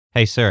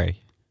Hey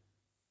Siri.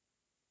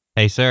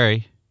 Hey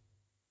Siri.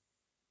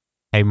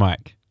 Hey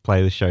Mike,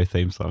 play the show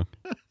theme song.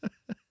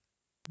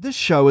 This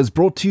show is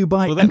brought to you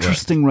by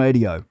Interesting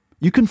Radio.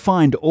 You can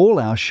find all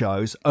our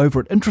shows over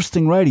at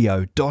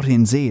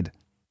interestingradio.nz.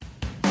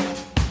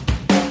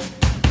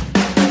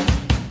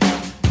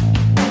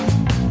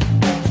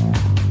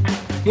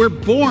 We're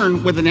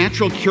born with a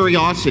natural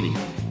curiosity,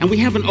 and we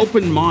have an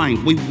open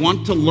mind. We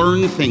want to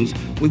learn things.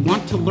 We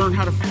want to learn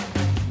how to...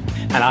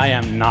 And I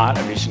am not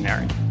a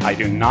visionary. I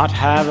do not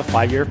have a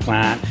 5-year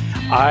plan.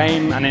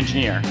 I'm an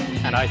engineer,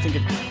 and I think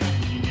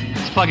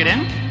Let's plug it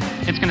in.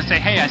 It's going to say,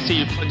 hey, I see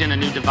you plugged in a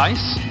new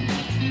device,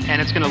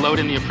 and it's going to load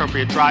in the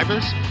appropriate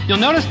drivers. You'll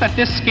notice that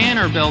this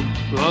scanner build...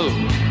 Whoa.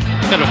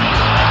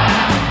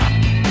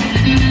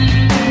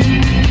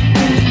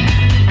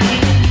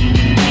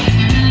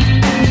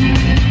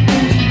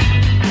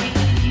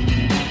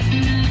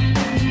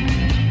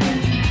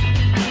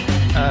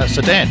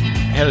 So Dan,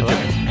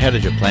 how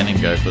did your planning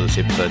go for this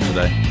episode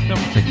today? Not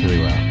particularly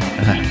well.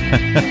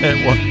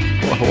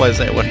 Why is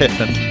that? What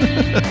happened?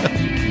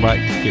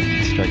 Mike kept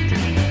distracting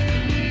me.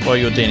 Well,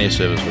 your DNS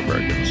servers were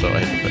broken, so I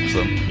had to fix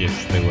them.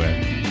 Yes, they were.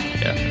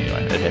 Yeah,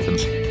 anyway, it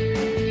happens.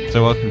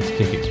 So welcome to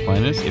Tech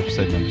Explainers,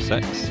 episode number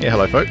 6. Yeah,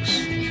 hello folks.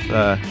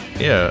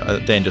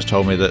 Dan just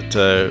told me that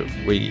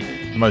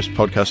most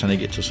podcasts only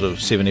get to sort of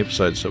 7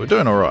 episodes, so we're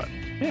doing all right.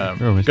 Yeah,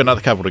 got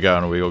another couple to go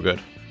and we're all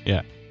good.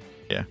 Yeah.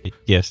 Yeah.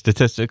 Yeah,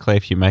 statistically,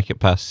 if you make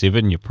it past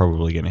 7, you're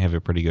probably going to have a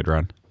pretty good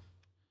run.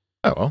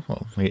 Oh,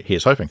 well,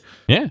 here's hoping.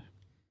 Yeah.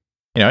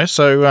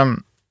 So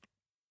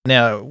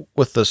now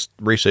with this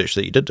research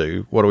that you did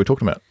do, what are we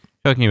talking about?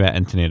 Talking about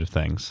Internet of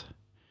Things.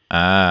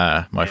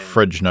 My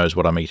fridge knows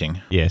what I'm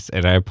eating. Yes,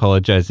 and I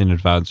apologize in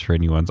advance for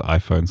anyone's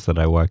iPhones that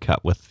I woke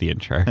up with the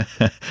intro.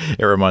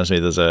 It reminds me,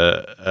 there's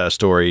a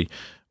story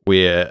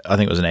where I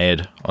think it was an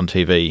ad on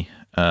TV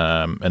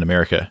in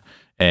America,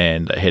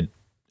 and it had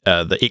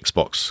the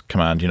Xbox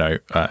command,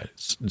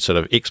 sort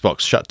of Xbox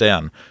shut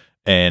down.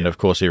 And of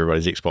course,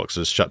 everybody's Xbox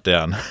is shut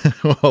down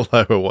while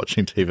they were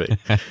watching TV.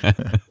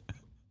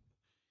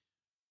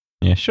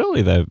 Yeah,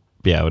 surely they'll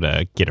be able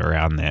to get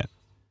around that.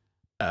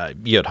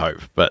 You'd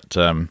hope, but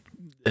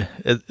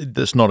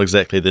it's not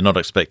exactly. They're not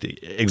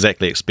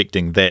exactly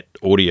expecting that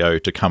audio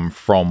to come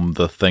from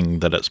the thing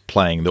that it's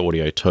playing the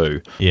audio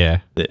to. Yeah,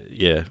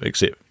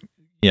 except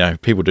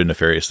people do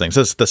nefarious things.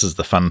 This is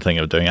the fun thing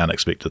of doing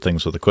unexpected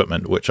things with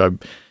equipment, which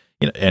and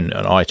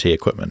IT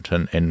equipment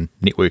and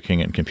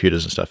networking and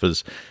computers and stuff,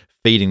 is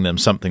feeding them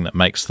something that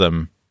makes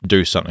them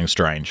do something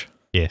strange.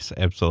 Yes,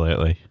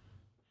 absolutely.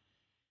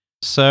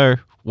 So,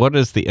 what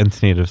is the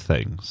Internet of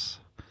Things?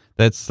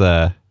 That's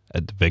the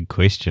big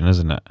question,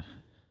 isn't it?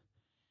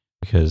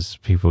 Because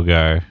people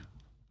go,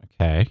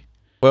 okay.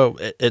 Well,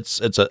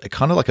 it's a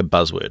kind of like a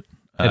buzzword.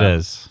 It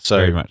is,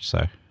 very much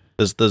so.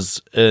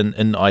 There's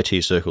in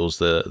IT circles,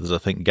 there's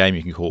a game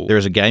you can call. There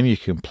is a game you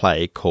can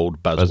play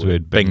called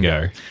Buzzword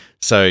Bingo.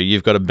 So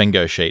you've got a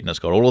bingo sheet, and it's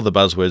got all of the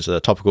buzzwords that are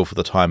topical for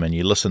the time, and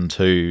you listen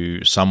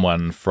to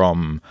someone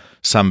from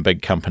some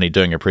big company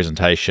doing a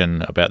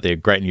presentation about their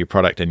great new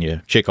product, and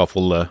you check off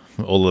all the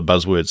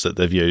buzzwords that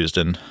they've used,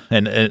 and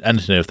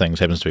Internet of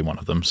Things happens to be one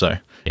of them. So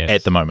yes.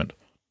 At the moment,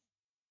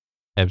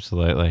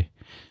 absolutely.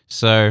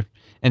 So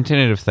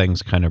Internet of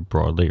Things kind of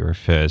broadly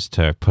refers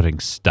to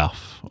putting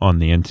stuff on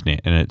the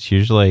internet, and it's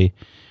usually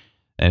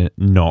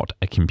not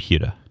a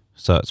computer.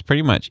 So it's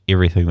pretty much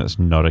everything that's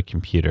not a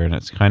computer, and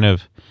it's kind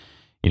of,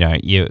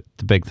 the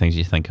big things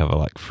you think of are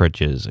like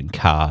fridges and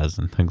cars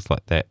and things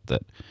like that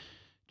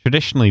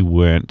traditionally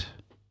weren't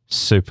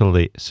super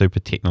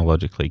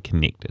technologically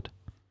connected.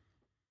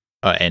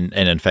 And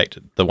in fact,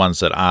 the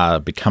ones that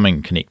are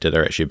becoming connected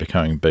are actually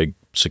becoming big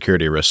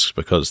security risks,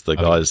 because the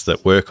guys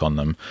that work on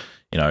them,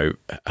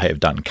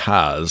 have done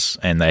cars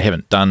and they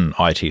haven't done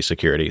IT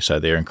security, so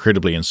they're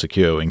incredibly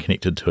insecure when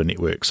connected to a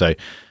network. So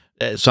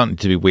something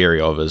to be wary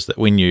of is that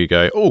when you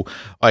go, oh,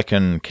 I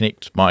can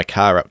connect my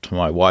car up to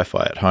my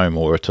Wi-Fi at home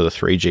or to the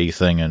 3G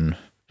thing, and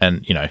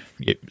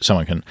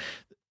someone can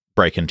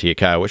break into your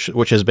car,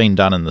 which has been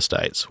done in the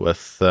States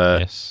with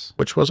yes.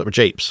 Which was it? With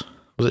Jeeps?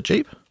 Was it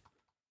Jeep?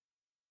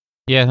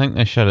 Yeah, I think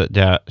they shut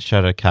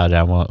a car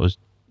down while it was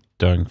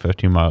doing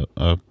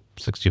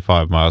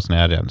 65 miles an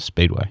hour down the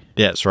speedway.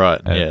 Yeah, that's right.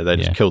 They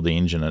just killed the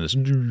engine and it's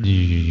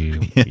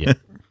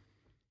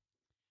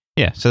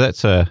yeah. So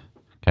that's a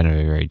kind of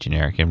a very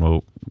generic, and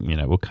we'll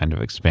kind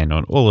of expand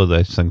on all of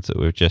those things that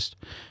we've just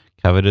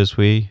covered as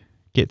we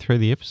get through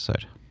the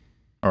episode.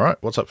 All right,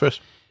 what's up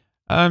first?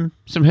 Some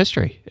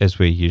history, as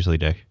we usually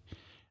do.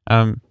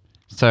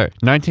 So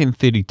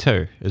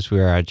 1932 is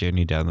where our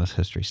journey down this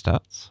history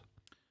starts.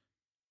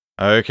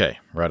 Okay,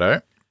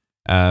 righto.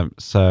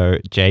 So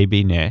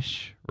J.B.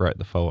 Nash wrote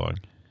the following: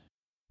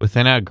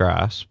 "Within our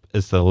grasp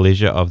is the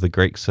leisure of the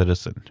Greek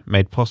citizen,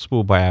 made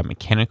possible by our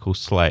mechanical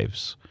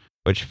slaves,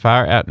 which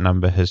far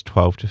outnumber his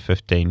 12 to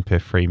 15 per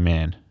free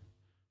man.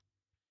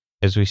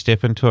 As we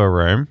step into a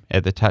room,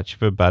 at the touch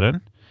of a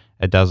button,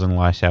 a dozen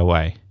light our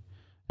way.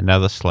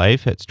 Another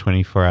slave hits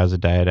 24 hours a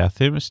day at our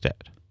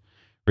thermostat,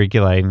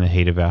 regulating the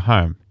heat of our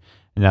home.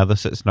 Another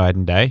sits night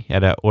and day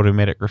at our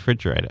automatic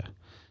refrigerator.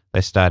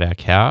 They start our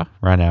car,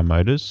 run our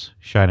motors,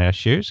 shine our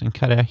shoes, and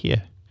cut our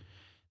hair.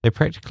 They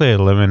practically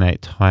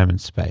eliminate time and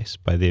space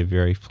by their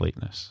very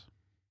fleetness.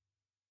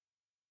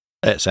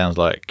 That sounds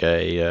like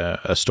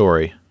a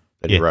story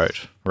that he Yes.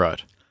 wrote.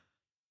 Right.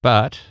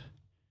 But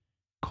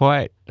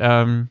quite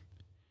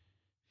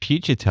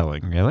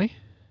future-telling, really.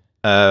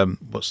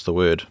 What's the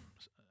word?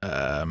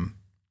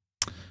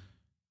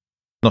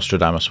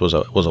 Nostradamus was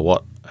a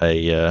what?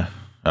 That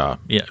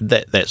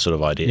sort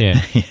of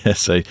idea. Yeah.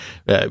 So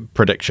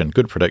prediction,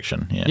 good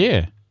prediction. Yeah.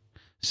 Yeah.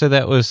 So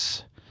that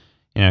was,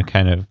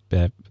 kind of,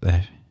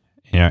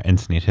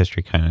 internet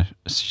history kind of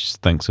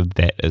thinks of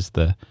that as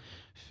the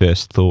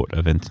first thought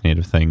of Internet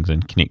of Things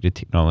and connected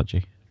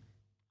technology.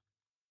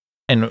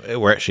 And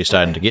we're actually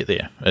starting to get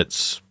there.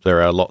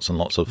 There are lots and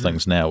lots of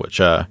things now which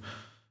are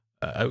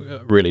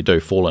really do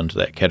fall into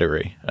that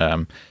category.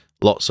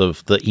 Lots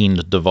of the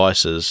end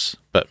devices,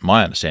 but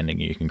my understanding,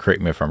 you can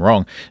correct me if I'm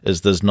wrong,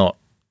 is there's not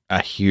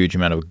a huge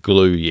amount of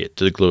glue yet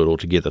to glue it all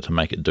together to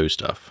make it do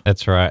stuff.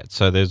 That's right.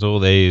 So there's all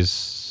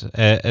these.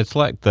 It's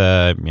like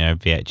the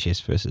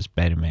VHS versus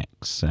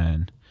Betamax,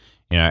 and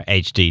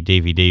HD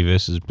DVD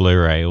versus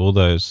Blu-ray. All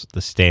those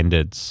the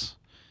standards.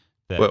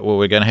 Well,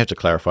 we're going to have to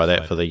clarify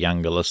that for the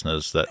younger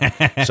listeners.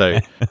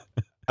 Actually,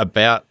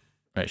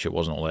 it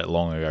wasn't all that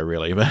long ago,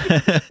 really,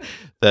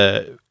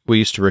 but we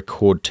used to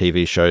record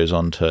TV shows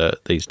onto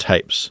these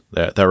tapes.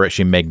 They were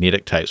actually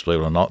magnetic tapes,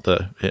 believe it or not.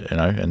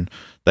 And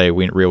they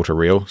went reel to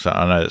reel. So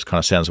I know this kind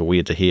of sounds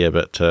weird to hear,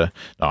 but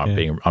I'm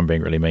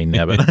being really mean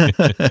now.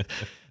 But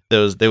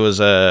there was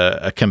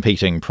a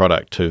competing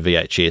product to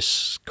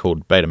VHS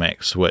called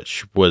Betamax,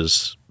 which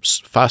was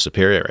far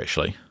superior,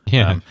 actually.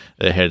 Yeah.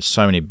 It had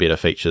so many better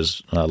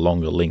features,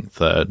 longer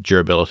length,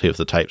 durability of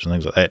the tapes and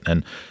things like that.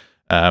 And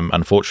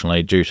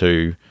unfortunately, due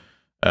to,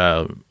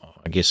 I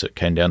guess it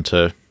came down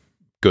to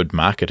good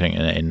marketing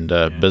and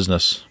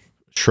business,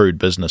 shrewd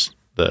business,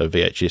 the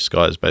VHS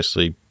guys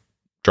basically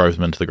drove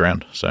them into the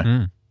ground.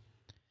 So,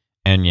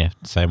 And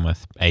same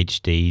with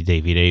HD,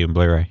 DVD, and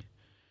Blu-ray.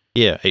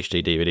 Yeah,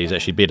 HD DVD is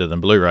actually better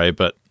than Blu-ray,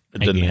 but it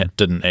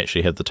didn't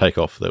actually have the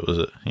takeoff. That was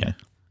it. Yeah.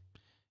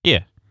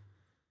 Yeah.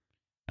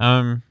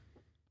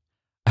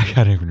 I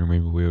can't even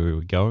remember where we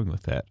were going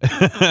with that.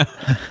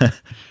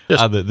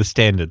 The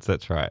standards,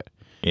 that's right.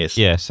 Yes.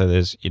 Yeah, so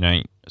there's,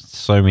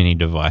 so many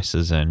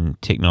devices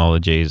and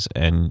technologies,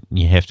 and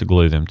you have to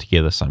glue them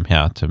together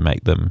somehow to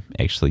make them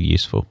actually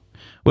useful,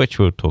 which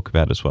we'll talk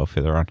about as well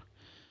further on.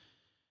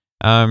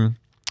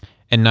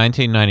 In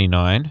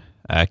 1999,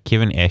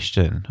 Kevin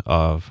Ashton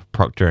of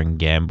Procter &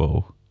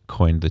 Gamble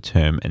coined the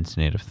term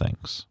Internet of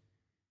Things.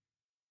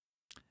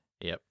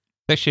 Yep.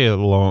 It's actually a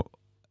long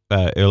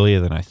earlier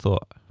than I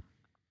thought.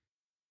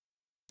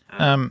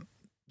 No,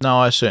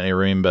 I certainly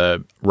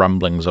remember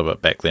rumblings of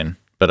it back then,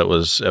 but it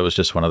was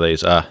just one of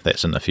these,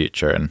 that's in the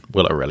future, and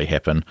will it really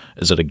happen?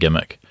 Is it a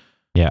gimmick?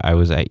 Yeah, I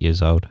was 8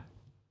 years old,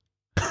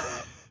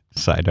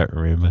 so I don't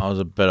remember. I was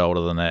a bit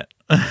older than that.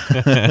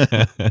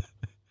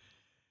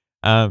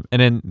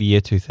 And in the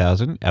year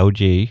 2000,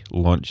 LG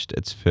launched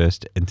its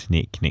first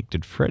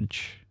internet-connected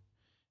fridge.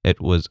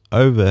 It was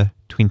over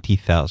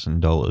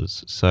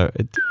 $20,000, so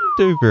it didn't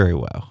do very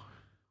well.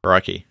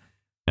 Crikey.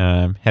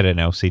 Had an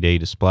LCD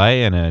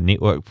display and a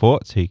network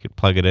port, so you could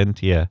plug it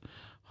into your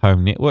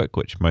home network,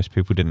 which most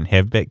people didn't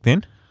have back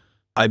then.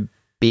 I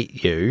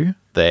bet you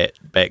that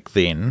back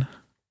then,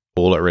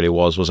 all it really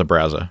was a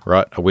browser,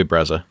 right? A web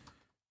browser.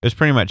 It was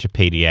pretty much a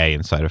PDA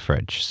inside a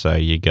fridge, so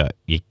you got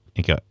your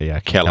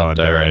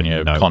calendar and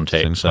your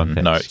contacts and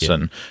notes, yeah.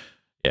 and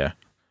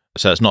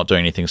so it's not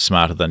doing anything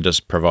smarter than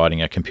just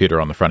providing a computer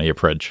on the front of your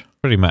fridge.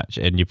 Pretty much,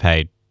 and you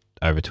paid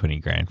over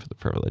 $20,000 for the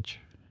privilege.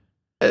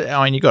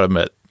 I mean, you got to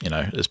admit,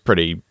 it's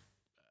pretty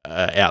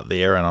out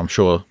there, and I'm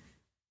sure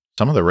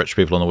some of the rich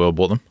people in the world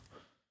bought them.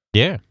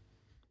 Yeah.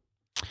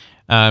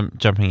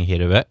 Jumping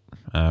ahead a bit,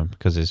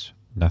 because there's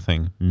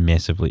nothing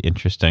massively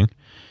interesting.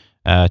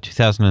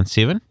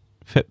 2007,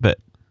 Fitbit,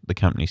 the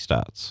company,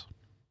 starts.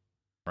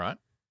 Right.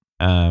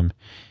 And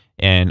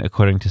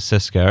according to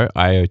Cisco,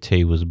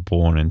 IoT was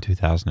born in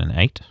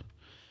 2008.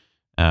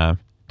 Don't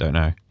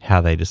know how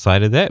they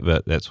decided that,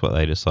 but that's what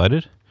they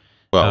decided.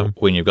 Well,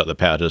 when you've got the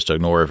power just to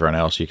ignore everyone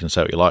else, you can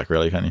say what you like,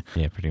 really, can't you?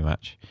 Yeah, pretty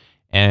much.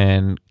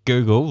 And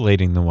Google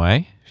leading the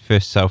way,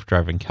 first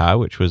self-driving car,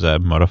 which was a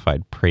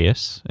modified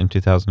Prius in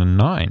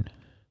 2009.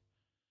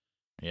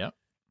 Yeah.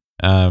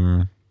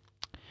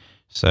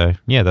 So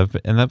yeah, they've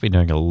been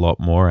doing a lot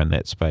more in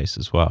that space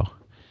as well.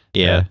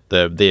 Yeah,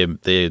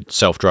 their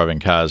self-driving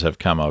cars have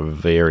come a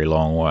very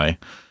long way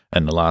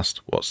in the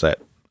last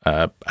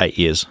 8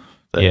 years.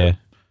 They're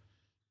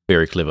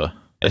very clever.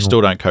 They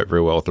still don't cope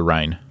very well with the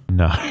rain.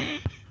 No.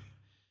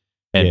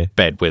 And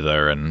bad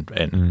weather and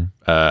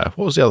what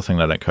was the other thing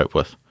they don't cope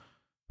with?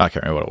 I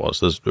can't remember what it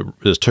was.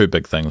 There's two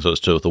big things. It was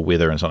to do with the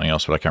weather and something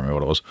else, but I can't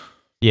remember what it was.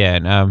 Yeah,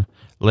 and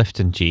Lyft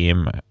and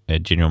GM,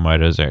 General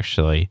Motors, are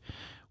actually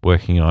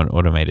working on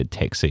automated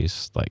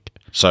taxis.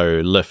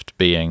 So Lyft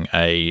being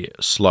a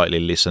slightly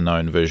lesser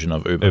known version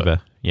of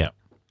Uber. Yeah.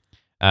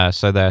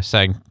 So they're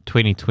saying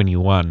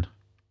 2021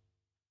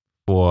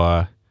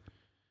 for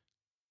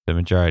the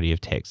majority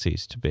of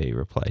taxis to be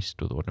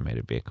replaced with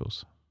automated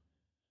vehicles.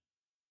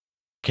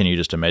 Can you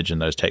just imagine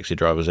those taxi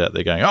drivers out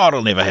there going, "Oh,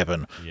 it'll never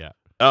happen." Yeah.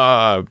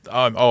 No,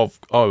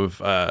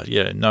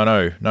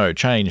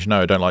 change.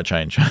 No, don't like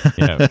change.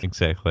 Yeah,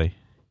 exactly.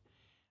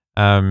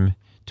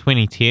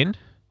 2010,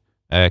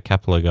 a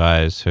couple of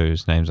guys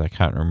whose names I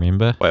can't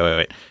remember.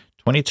 Wait.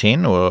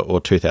 2010 or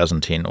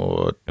 2010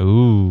 or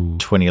Ooh.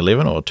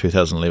 2011 or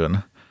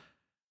 2011?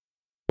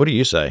 What do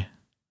you say?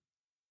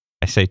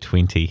 I say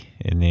 20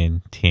 and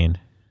then 10.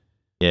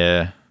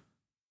 Yeah.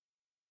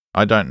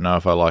 I don't know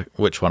if I like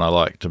which one I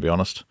like, to be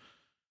honest.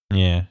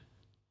 Yeah.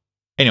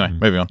 Anyway,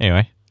 moving on.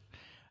 Anyway.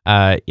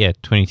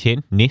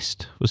 2010,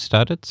 Nest was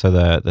started. So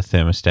the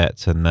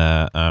thermostats and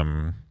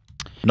the...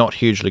 Not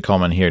hugely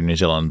common here in New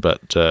Zealand,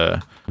 but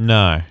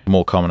no,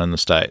 more common in the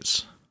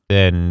States.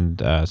 And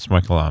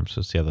smoke alarms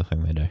is the other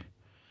thing they do.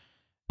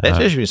 That's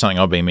actually something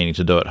I've been meaning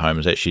to do at home,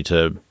 is actually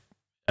to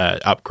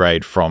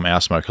upgrade from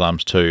our smoke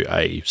alarms to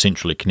a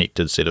centrally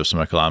connected set of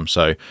smoke alarms.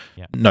 So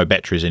no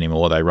batteries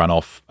anymore. They run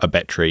off a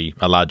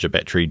larger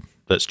battery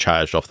that's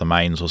charged off the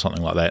mains or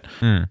something like that.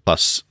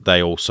 Plus,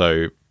 they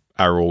also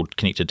are all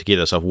connected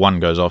together. So if one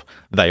goes off,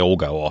 they all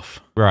go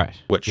off. Right.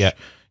 Which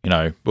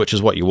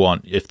is what you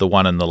want. If the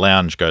one in the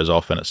lounge goes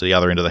off and it's the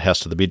other end of the house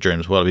to the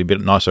bedrooms, well, it'd be a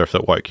bit nicer if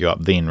it woke you up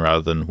then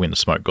rather than when the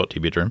smoke got to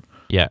your bedroom.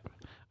 Yeah.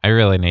 I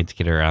really need to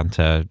get around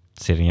to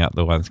setting up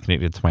the ones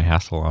connected to my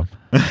house alarm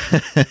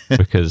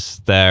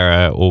because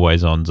they're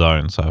always on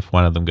zone. So if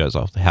one of them goes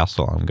off, the house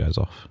alarm goes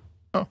off.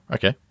 Oh,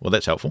 okay. Well,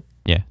 that's helpful.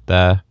 Yeah.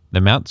 The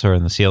mounts are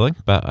in the ceiling,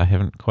 but I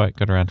haven't quite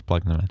got around to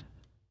plugging them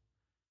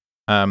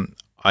in.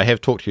 I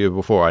have talked to you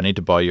before. I need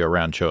to buy you a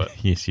round chewit.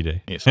 Yes, you do.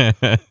 Yes.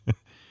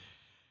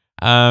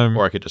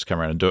 Or I could just come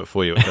around and do it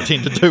for you, which I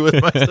tend to do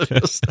with most of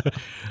your stuff.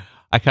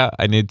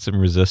 I need some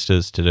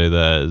resistors to do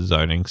the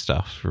zoning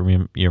stuff.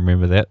 You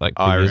remember that? Like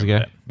 2 years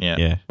ago?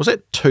 Yeah. Was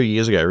that 2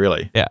 years ago,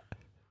 really? Yeah.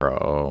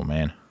 Oh,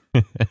 man.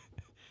 In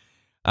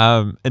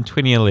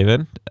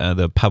 2011,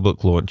 the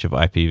public launch of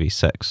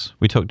IPv6.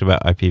 We talked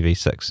about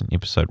IPv6 in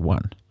episode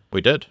 1. We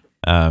did.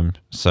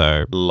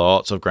 So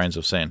lots of grains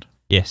of sand.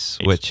 Yes,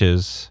 which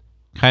is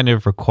kind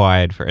of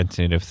required for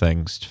Internet of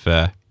Things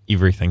for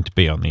everything to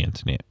be on the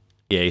internet.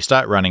 Yeah, you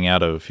start running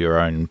out of your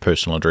own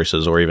personal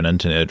addresses or even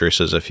internet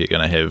addresses if you're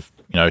going to have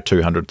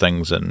 200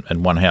 things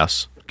in one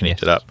house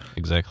connected up.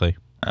 Exactly.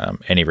 And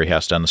every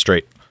house down the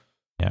street.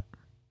 Yeah.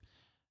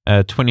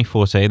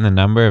 2014, the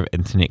number of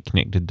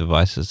internet-connected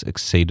devices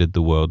exceeded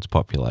the world's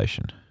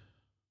population.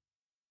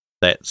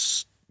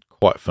 That's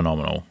quite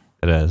phenomenal.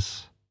 It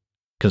is.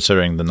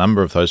 Considering the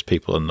number of those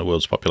people in the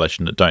world's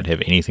population that don't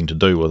have anything to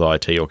do with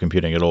IT or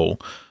computing at all,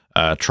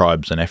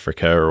 tribes in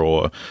Africa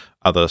or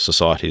other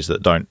societies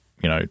that don't,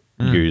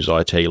 use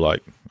IT,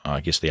 like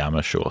I guess the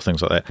Amish or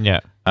things like that.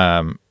 Yeah.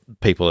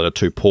 People that are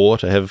too poor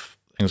to have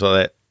things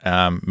like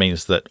that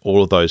means that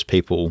all of those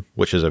people,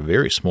 which is a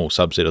very small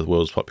subset of the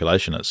world's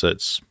population,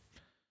 it's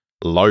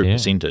low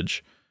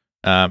percentage,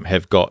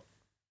 have got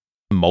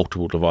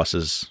multiple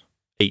devices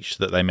each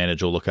that they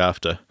manage or look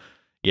after.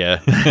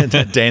 Yeah,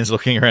 Dan's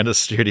looking around the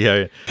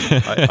studio.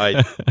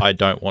 I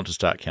don't want to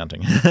start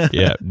counting.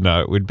 Yeah,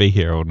 no, it would be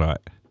here all night.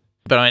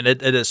 But I mean,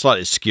 it is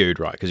slightly skewed,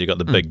 right? Because you've got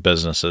the big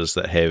businesses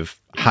that have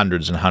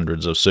hundreds and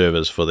hundreds of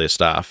servers for their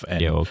staff.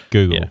 And, or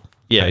Google,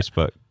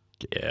 Facebook,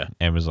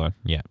 Amazon,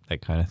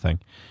 that kind of thing.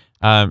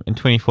 In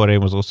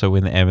 2014 was also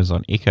when the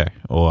Amazon Echo,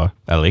 or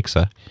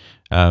Alexa,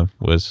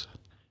 was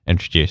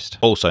introduced.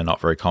 Also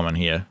not very common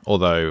here,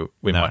 although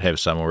we might have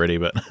some already,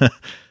 but...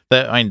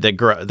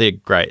 They're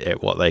great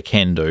at what they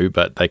can do,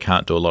 but they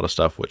can't do a lot of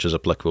stuff which is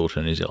applicable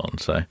to New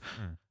Zealand. So,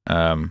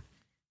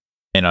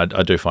 and I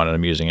do find it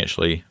amusing,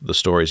 actually, the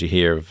stories you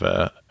hear of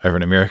over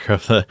in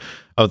America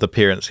of the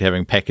parents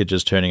having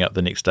packages turning up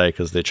the next day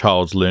because their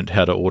child's learnt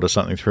how to order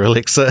something through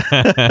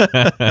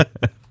Alexa.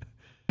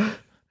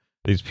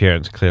 These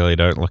parents clearly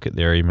don't look at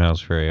their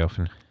emails very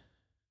often.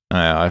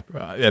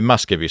 It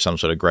must give you some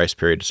sort of grace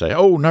period to say,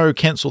 "Oh no,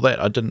 cancel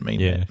that. I didn't mean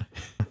that."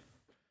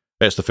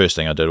 That's the first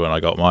thing I did when I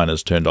got mine,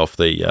 is turned off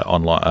the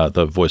online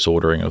the voice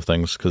ordering of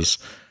things, because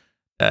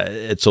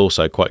it's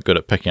also quite good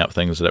at picking up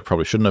things that it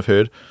probably shouldn't have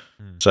heard.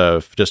 So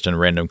if just in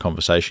random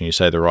conversation you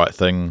say the right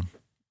thing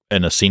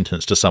in a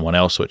sentence to someone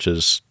else, which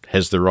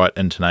has the right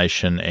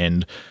intonation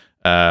and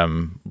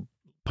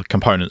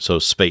components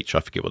of speech, I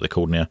forget what they're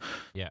called now.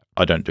 Yeah,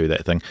 I don't do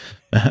that thing.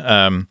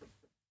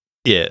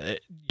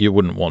 You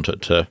wouldn't want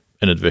it to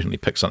inadvertently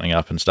pick something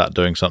up and start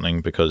doing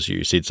something because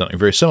you said something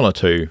very similar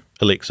to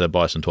Alexa,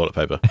 buy some toilet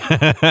paper.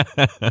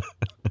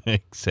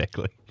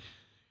 Exactly.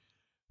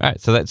 All right,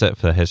 so that's it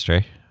for the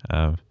history.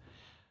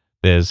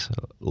 There's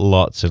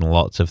lots and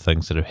lots of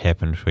things that have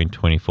happened between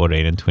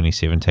 2014 and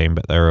 2017,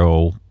 but they're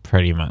all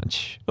pretty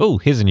much,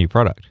 here's a new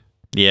product.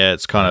 Yeah,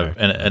 it's kind of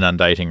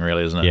inundating,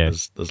 really, isn't it? Yeah.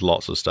 There's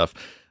lots of stuff.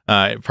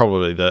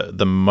 Probably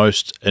the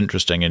most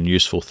interesting and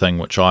useful thing,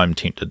 which I'm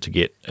tempted to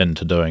get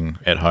into doing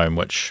at home,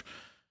 which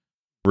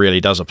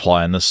really does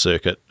apply in this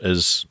circuit,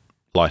 is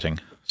lighting.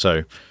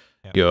 So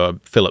your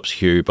Philips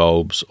Hue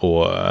bulbs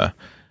or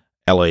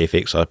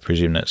LAFX, I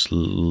presume that's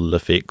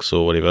LIFX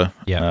or whatever.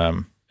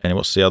 Yeah. And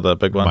what's the other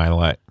big one?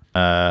 Mylight.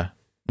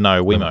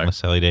 No, Wemo.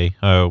 Limitless LED.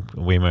 Oh,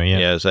 Wemo, yeah.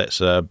 Yeah,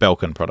 that's a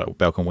Belkin product,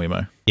 Belkin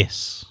Wemo.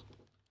 Yes.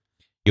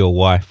 Your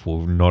wife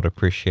will not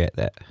appreciate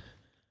that.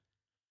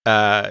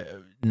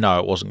 No,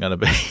 it wasn't going to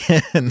be.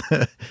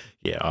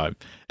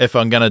 If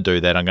I'm going to do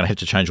that, I'm going to have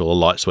to change all the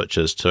light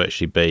switches to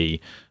actually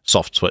be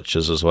soft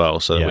switches as well,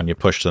 so that when you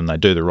push them, they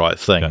do the right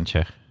thing.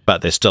 Gotcha.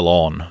 But they're still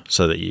on,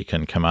 so that you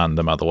can command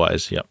them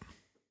otherwise. Yep.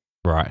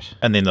 Right.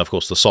 And then, of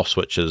course, the soft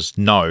switches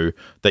know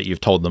that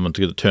you've told them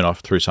to turn off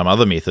through some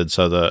other method,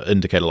 so the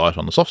indicator light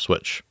on the soft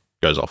switch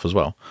goes off as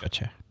well.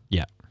 Gotcha.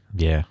 Yeah.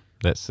 Yeah.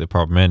 That's the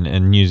problem.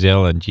 In New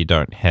Zealand, you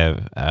don't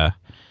have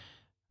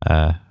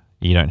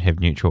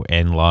neutral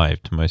and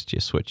live to most of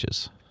your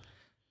switches.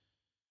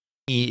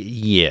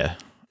 Yeah.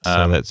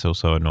 So that's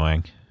also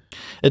annoying.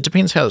 It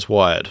depends how it's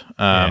wired.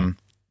 And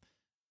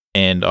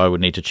I would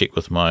need to check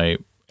with my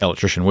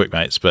electrician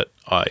workmates, but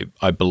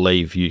I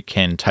believe you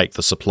can take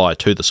the supply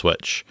to the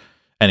switch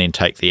and then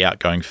take the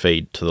outgoing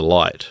feed to the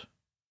light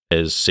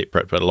as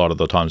separate, but a lot of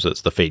the times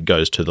it's the feed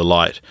goes to the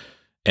light,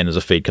 and as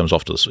the feed comes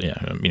off to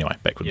the, anyway,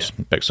 backwards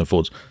and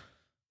forwards.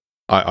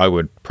 I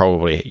would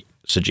probably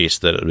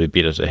suggest that it would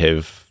be better to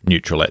have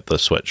neutral at the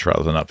switch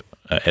rather than up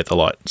at the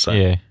light.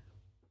 So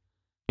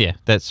yeah,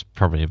 that's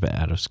probably a bit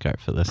out of scope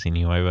for this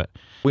anyway, but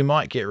we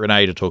might get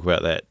Renee to talk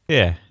about that.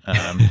 Yeah.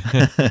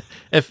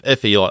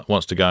 If he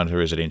wants to go into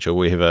residential,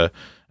 we have a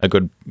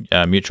good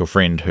mutual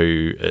friend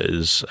who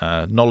is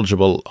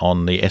knowledgeable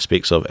on the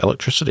aspects of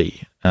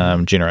electricity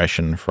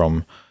generation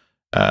from,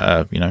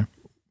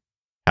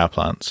 power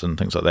plants and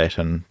things like that,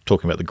 and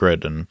talking about the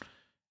grid and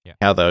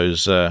how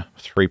those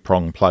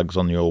 3-prong plugs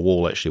on your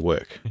wall actually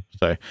work.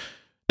 So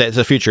that's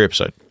a future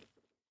episode.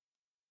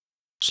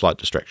 Slight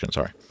distraction,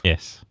 sorry.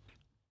 Yes.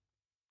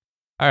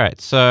 All right,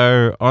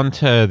 so on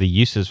to the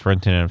uses for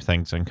Internet of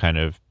Things and kind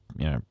of,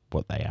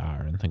 what they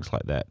are and things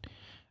like that.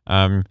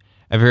 A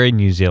very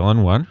New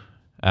Zealand one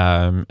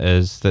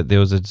is that there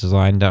was a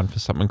design done for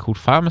something called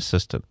Farm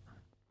Assistant,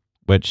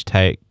 which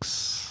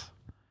takes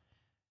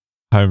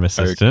Home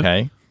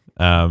Assistant,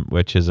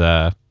 which is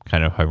a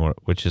kind of home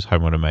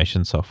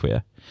automation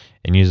software,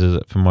 and uses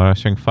it for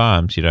monitoring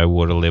farms,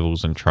 water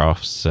levels in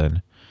troughs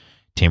and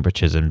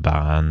temperatures in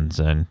barns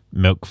and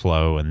milk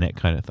flow and that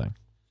kind of thing.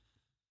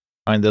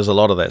 I mean, there's a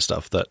lot of that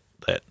stuff that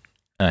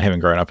having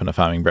grown up in a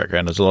farming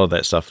background, there's a lot of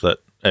that stuff that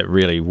it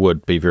really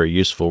would be very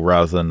useful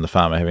rather than the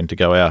farmer having to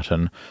go out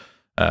and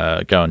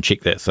go and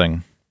check that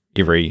thing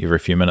every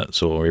few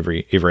minutes or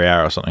every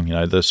hour or something.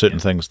 There's certain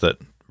things that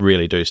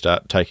really do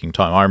start taking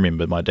time. I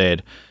remember my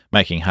dad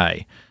making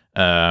hay.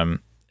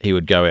 He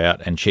would go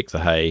out and check the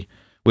hay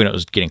when it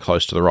was getting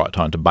close to the right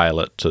time to bale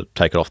it, to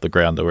take it off the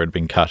ground where it had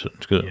been cut.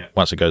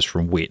 Once it goes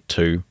from wet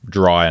to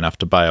dry enough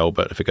to bale,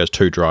 but if it goes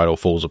too dry, it all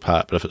falls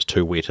apart. But if it's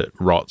too wet, it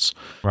rots.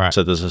 Right.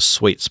 So there's a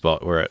sweet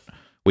spot where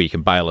you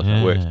can bale it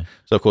and it works.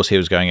 So, of course, he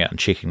was going out and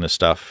checking this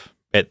stuff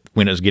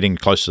when it was getting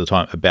close to the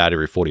time, about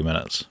every 45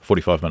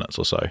 minutes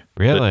or so.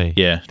 Really?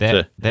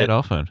 But, that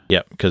often?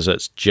 Yeah, because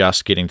it's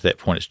just getting to that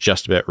point. It's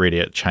just about ready.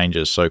 It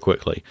changes so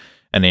quickly.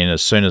 And then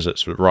as soon as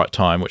it's the right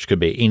time, which could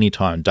be any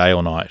time, day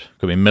or night, it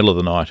could be middle of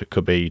the night, it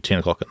could be 10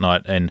 o'clock at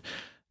night, and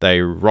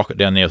they rock it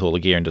down there with all the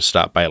gear and just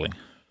start baling.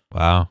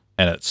 Wow.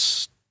 And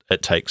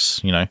it takes,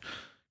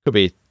 could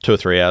be 2 or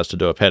 3 hours to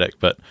do a paddock,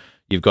 but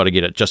you've got to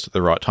get it just at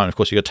the right time. Of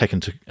course, you've got to take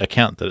into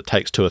account that it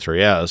takes 2 or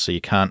 3 hours, so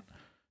you can't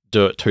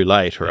do it too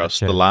late, or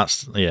else the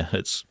last,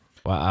 it's...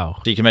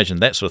 Wow. So you can imagine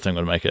that sort of thing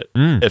would make it,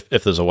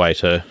 if there's a way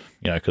to,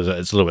 because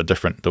it's a little bit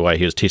different. The way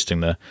he was testing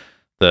the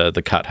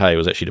cut hay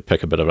was actually to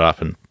pick a bit of it up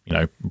and,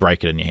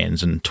 break it in your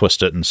hands and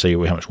twist it and see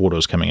how much water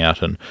was coming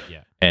out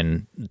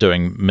and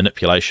doing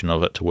manipulation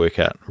of it to work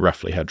out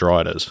roughly how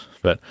dry it is.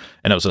 And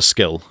it was a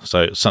skill,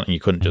 so it's something you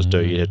couldn't just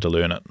do. You had to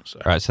learn it.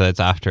 So. Right, so that's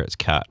after it's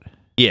cut.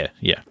 Yeah.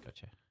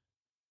 Gotcha.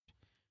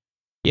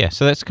 Yeah,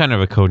 so that's kind of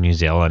a cool New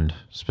Zealand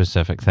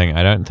specific thing.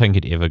 I don't think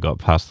it ever got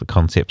past the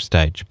concept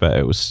stage, but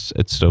it's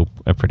still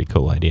a pretty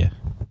cool idea.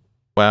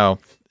 Well,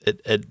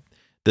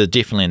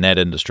 definitely in that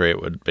industry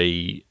it would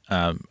be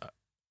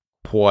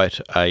quite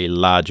a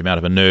large amount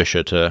of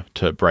inertia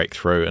to break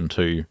through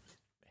into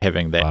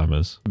having that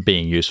farmers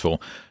being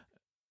useful.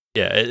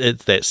 Yeah,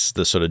 that's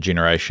the sort of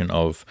generation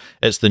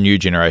it's the new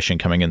generation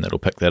coming in that'll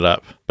pick that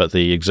up, but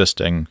the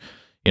existing,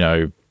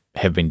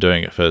 have been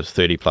doing it for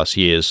 30 plus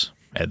years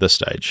at this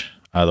stage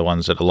are the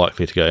ones that are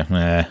likely to go,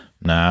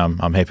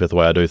 I'm happy with the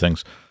way I do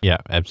things. Yeah,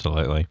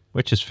 absolutely,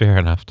 which is fair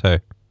enough too.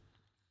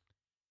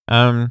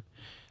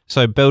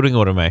 So building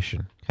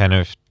automation, kind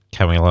of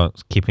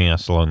keeping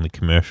us along the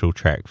commercial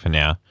track for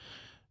now.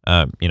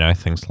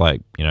 Things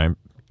like,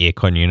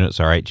 aircon units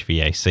or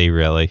HVAC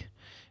really,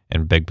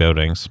 in big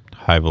buildings,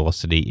 high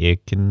velocity air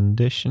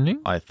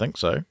conditioning. I think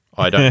so.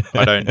 I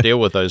don't deal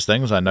with those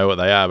things. I know what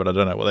they are, but I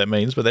don't know what that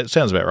means. But that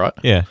sounds about right.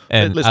 Yeah,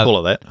 and let's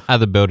call it that.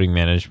 Other building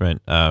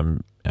management,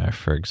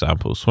 for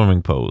example,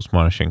 swimming pools,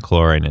 monitoring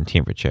chlorine and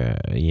temperature.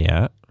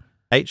 Yeah.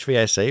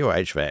 HVAC or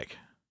HVAC?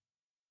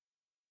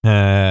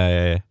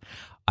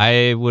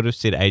 I would have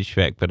said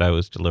HVAC, but I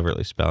was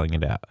deliberately spelling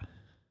it out.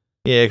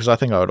 Yeah, because I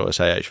think I would always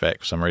say HVAC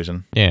for some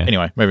reason. Yeah.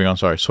 Anyway, moving on.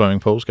 Sorry, swimming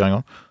pools going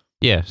on.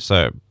 Yeah,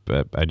 so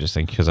I just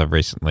think because I've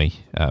recently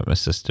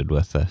assisted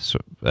with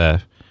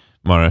a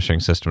monitoring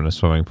system in a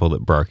swimming pool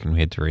that broke and we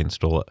had to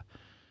reinstall it.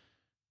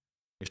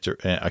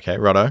 Okay,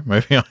 righto.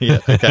 Moving on. Yeah,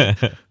 okay.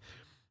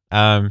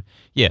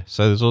 Yeah,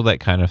 so there's all that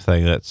kind of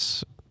thing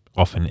that's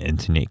often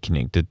internet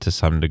connected to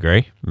some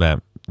degree.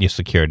 Your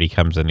security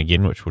comes in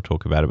again, which we'll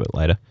talk about a bit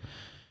later.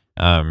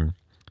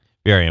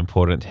 Very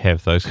important to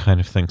have those kind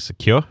of things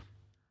secure.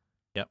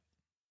 Yep.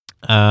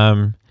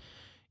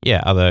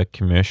 Yeah, other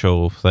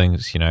commercial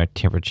things,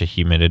 temperature,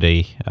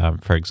 humidity.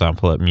 For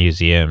example, at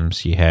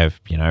museums, you have,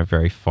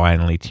 very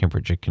finely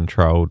temperature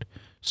controlled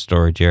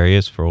storage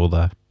areas for all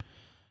the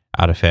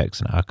artifacts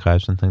and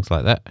archives and things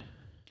like that.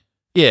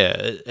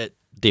 Yeah,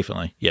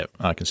 definitely. Yep,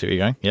 I can see where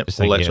you're going. Yep,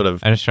 all that sort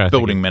of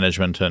building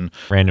management and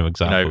random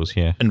examples.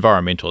 Yeah,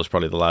 environmental is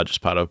probably the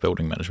largest part of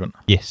building management.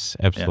 Yes,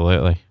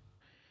 absolutely.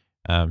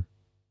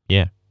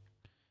 Yeah.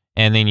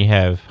 And then you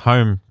have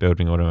home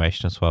building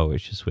automation as well,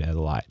 which is where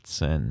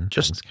lights and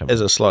just things come as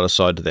a slight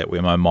aside to that,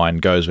 where my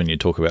mind goes when you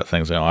talk about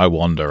things, I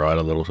wander right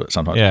a little bit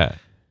sometimes. Yeah,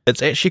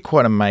 it's actually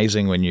quite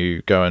amazing when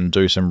you go and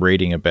do some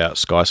reading about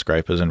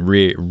skyscrapers and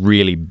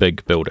really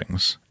big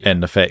buildings,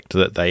 and the fact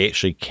that they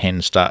actually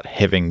can start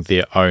having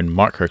their own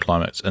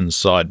microclimates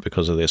inside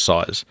because of their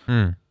size.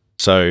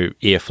 So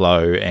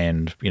airflow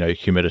and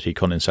humidity,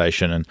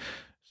 condensation, and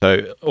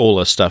so all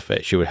this stuff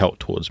actually would help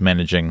towards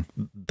managing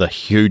the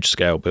huge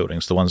scale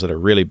buildings, the ones that are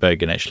really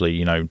big and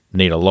actually,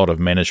 need a lot of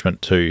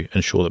management to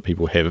ensure that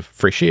people have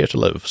fresh air to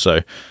live. So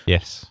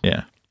yes.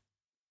 Yeah.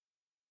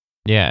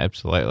 Yeah,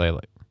 absolutely.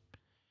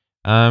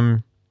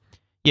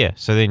 Yeah,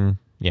 so then,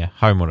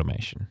 home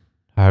automation,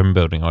 home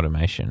building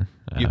automation.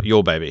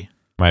 Your baby.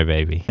 My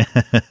baby.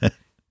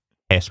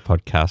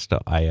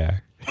 aspodcast.io.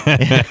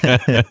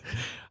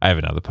 I have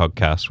another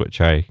podcast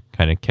which I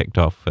kind of kicked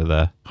off for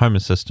the Home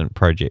Assistant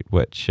project,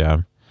 which,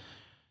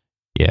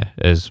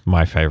 is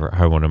my favorite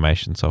home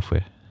automation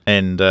software.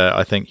 And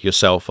I think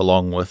yourself,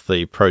 along with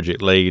the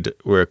project lead,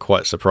 were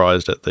quite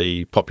surprised at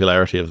the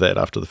popularity of that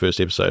after the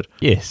first episode.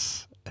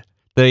 Yes.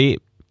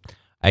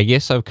 I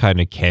guess I've kind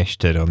of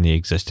cashed in on the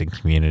existing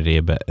community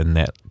a bit in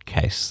that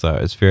case. So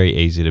it's very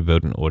easy to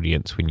build an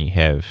audience when you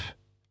have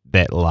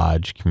that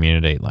large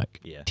community,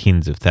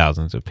 tens of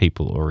thousands of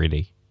people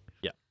already.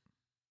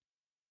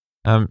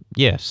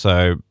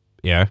 So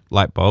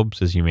light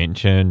bulbs, as you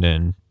mentioned,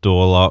 and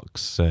door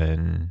locks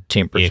and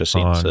temperature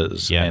aircon,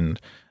 sensors and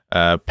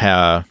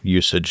power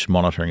usage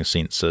monitoring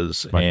sensors,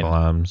 smoke and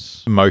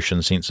alarms, motion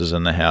sensors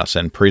in the house,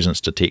 and presence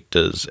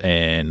detectors,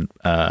 and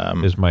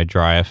is my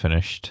dryer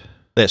finished?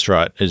 That's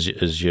right.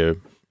 Is your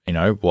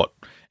what?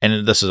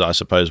 And this is, I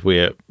suppose,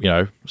 where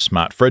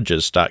smart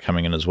fridges start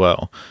coming in as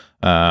well.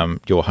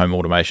 Your home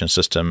automation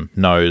system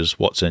knows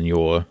what's in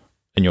your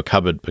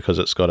cupboard because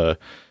it's got a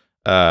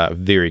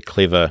very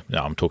clever,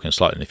 I'm talking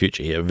slightly in the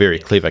future here, very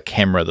clever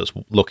camera that's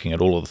looking at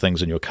all of the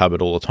things in your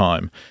cupboard all the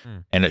time,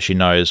 and actually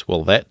knows,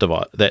 well,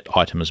 that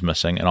item is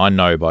missing, and I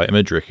know by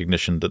image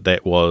recognition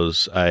that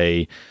was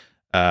a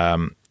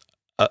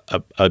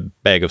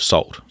bag of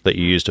salt that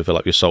you use to fill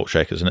up your salt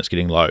shakers, and it's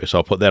getting low, so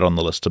I'll put that on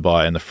the list to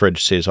buy. And the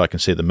fridge says I can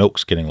see the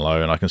milk's getting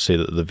low, and I can see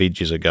that the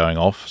veggies are going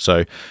off,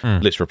 so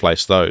let's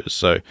replace those.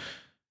 So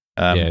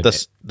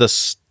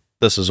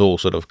this is all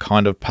sort of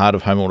kind of part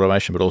of home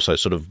automation, but also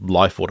sort of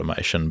life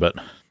automation, but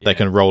they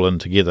can roll in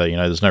together.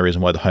 There's no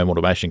reason why the home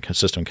automation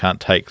system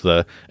can't take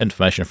the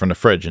information from the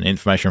fridge and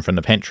information from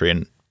the pantry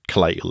and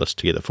collate your list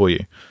together for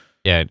you.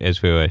 Yeah,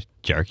 as we were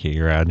joking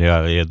around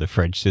earlier, the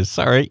fridge says,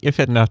 sorry, you've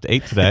had enough to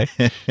eat today.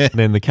 And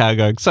then the car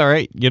going,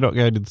 sorry, you're not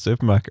going to the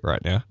supermarket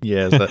right now.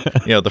 Yeah,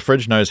 the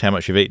fridge knows how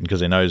much you've eaten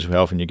because it knows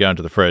how often you go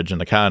into the fridge,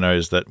 and the car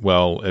knows that,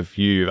 well, if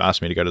you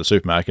ask me to go to the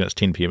supermarket and it's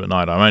 10 p.m. at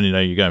night, I only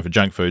know you're going for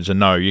junk foods, and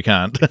no, you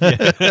can't.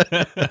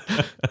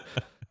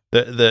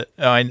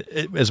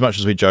 As much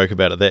as we joke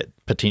about it, that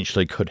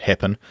potentially could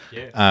happen.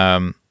 Yeah.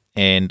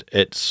 And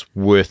it's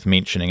worth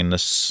mentioning in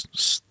this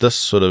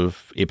sort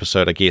of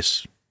episode, I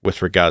guess,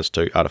 with regards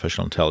to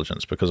artificial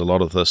intelligence, because a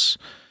lot of this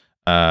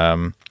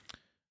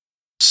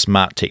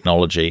smart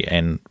technology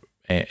and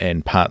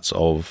parts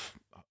of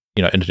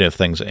Internet of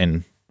Things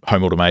and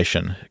home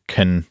automation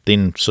can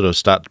then sort of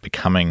start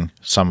becoming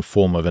some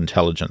form of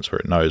intelligence where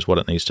it knows what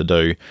it needs to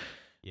do.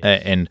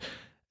 Yes. And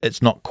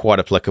it's not quite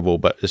applicable,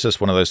 but it's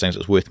just one of those things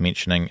that's worth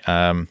mentioning.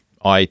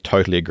 I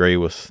totally agree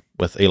with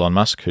Elon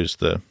Musk, who's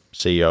the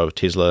CEO of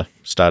Tesla,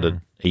 started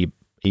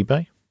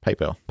eBay?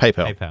 PayPal.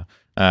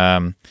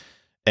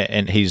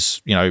 And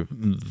he's,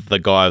 the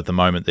guy of the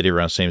moment that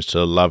everyone seems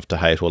to love to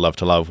hate or love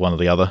to love, one or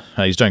the other.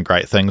 He's doing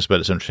great things,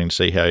 but it's interesting to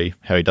see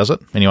how he does it.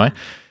 Anyway,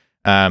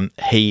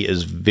 he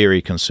is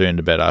very concerned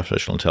about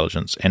artificial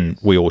intelligence, and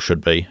we all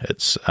should be.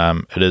 It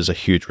is a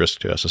huge risk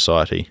to our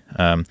society.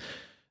 As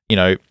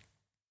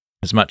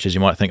much as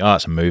you might think,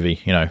 it's a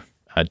movie,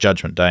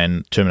 Judgment Day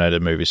and Terminator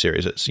movie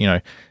series, it's,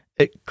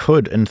 it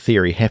could, in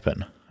theory,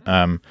 happen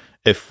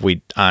if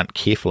we aren't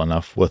careful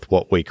enough with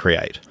what we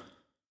create.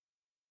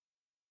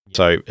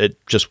 So it's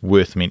just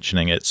worth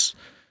mentioning. It's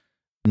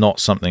not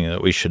something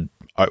that we should,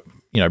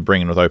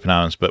 bring in with open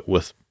arms, but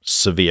with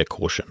severe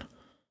caution.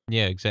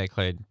 Yeah,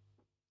 exactly.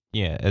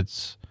 Yeah,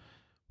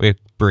 we're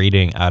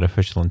breeding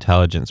artificial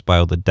intelligence by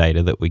all the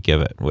data that we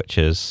give it, which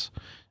is,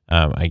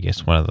 I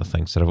guess, one of the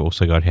things that I've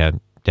also got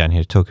down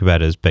here to talk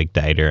about is big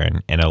data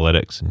and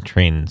analytics and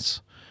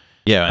trends.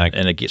 Yeah,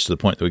 and it gets to the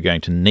point that we're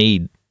going to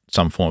need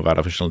some form of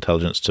artificial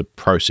intelligence to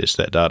process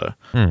that data.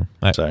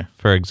 So,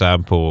 for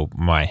example,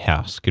 my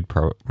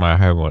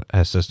home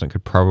assistant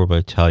could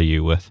probably tell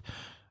you with,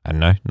 I don't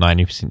know,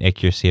 90%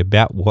 accuracy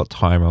about what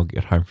time I'll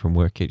get home from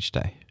work each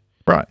day.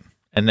 Right,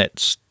 and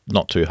that's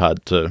not too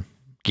hard to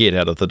get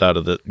out of the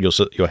data that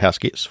your house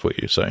gets for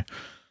you. So,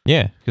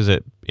 yeah, because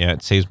it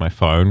sees my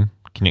phone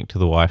connect to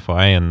the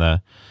Wi-Fi and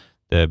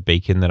the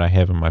beacon that I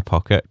have in my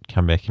pocket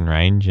come back in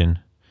range and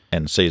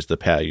sees the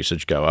power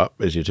usage go up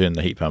as you turn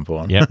the heat pump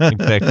on. Yeah,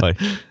 exactly.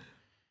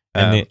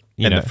 And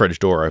the fridge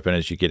door open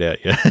as you get out.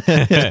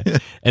 Yeah.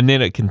 And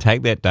then it can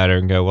take that data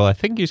and go, well, I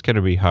think he's going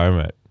to be home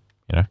at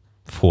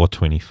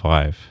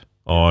 4:25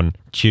 on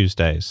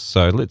Tuesdays.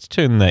 So let's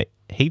turn the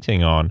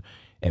heating on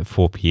at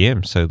 4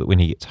 p.m. so that when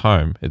he gets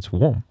home, it's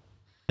warm.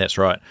 That's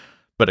right.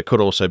 But it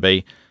could also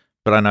be,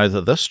 but I know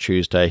that this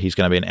Tuesday he's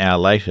going to be an hour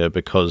later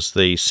because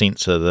the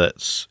sensor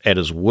that's at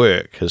his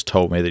work has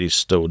told me that he's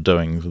still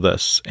doing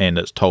this, and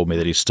it's told me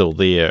that he's still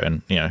there,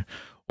 and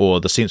or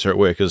the sensor at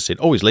work has said,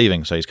 oh, he's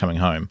leaving, so he's coming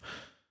home.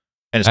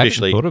 And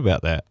especially I hadn't thought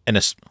about that. And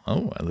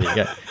there you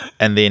go.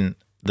 And then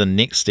the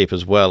next step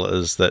as well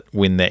is that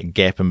when that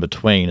gap in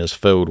between is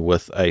filled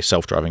with a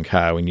self-driving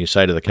car, when you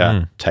say to the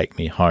car, take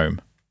me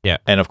home. Yeah.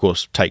 And of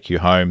course, take you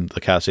home,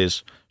 the car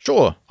says,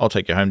 sure, I'll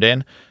take you home,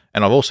 Dan.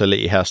 And I've also let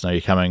your house know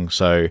you're coming,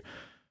 so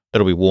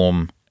it'll be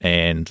warm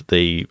and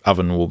the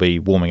oven will be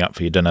warming up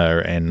for your dinner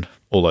and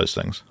all those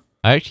things.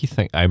 I actually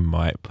think I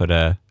might put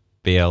a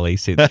BLE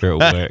sensor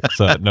at work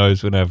so it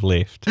knows when I've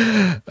left.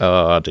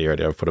 Oh dear,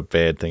 I've put a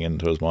bad thing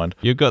into his mind.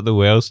 You've got the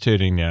wheels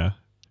turning now.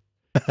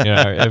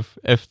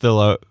 If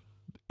the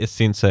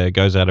sensor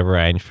goes out of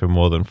range for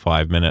more than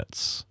 5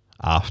 minutes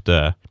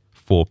after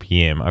 4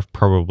 p.m., I've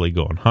probably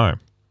gone home,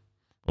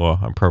 or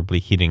I'm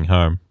probably heading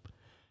home.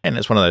 And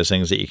it's one of those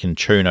things that you can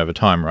tune over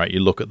time, right?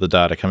 You look at the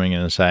data coming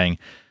in and saying,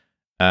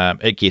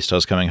 it guessed I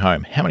was coming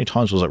home. How many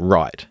times was it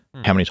right?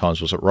 How many times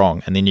was it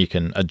wrong? And then you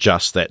can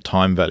adjust that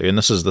time value. And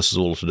this is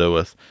all to do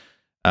with,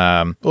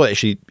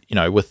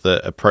 with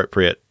the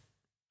appropriate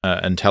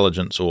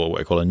intelligence, or what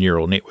we call a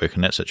neural network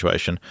in that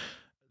situation.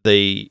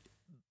 The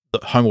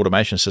home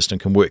automation system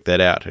can work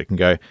that out. It can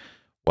go,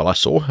 well, I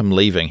saw him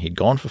leaving. He'd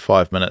gone for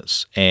 5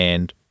 minutes,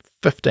 and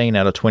 15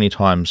 out of 20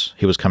 times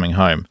he was coming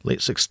home.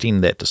 Let's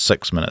extend that to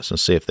 6 minutes and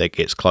see if that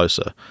gets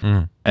closer.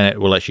 And it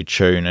will actually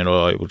tune, and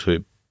it'll be able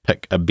to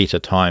pick a better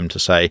time to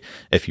say,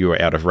 if you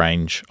were out of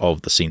range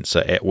of the sensor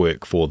at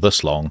work for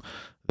this long,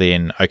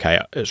 then okay,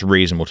 it's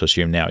reasonable to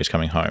assume now he's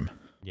coming home.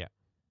 Yeah.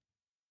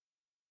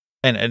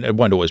 And it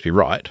won't always be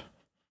right,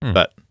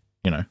 but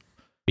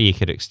But you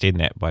could extend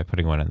that by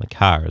putting one in the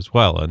car as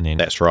well, and then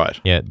that's right.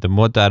 Yeah, the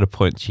more data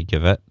points you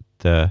give it,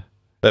 the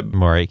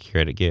more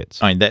accurate it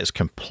gets. I mean, that's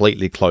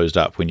completely closed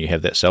up when you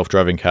have that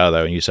self-driving car,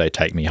 though, and you say,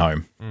 take me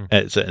home.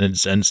 It's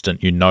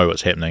instant,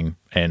 what's happening,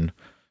 and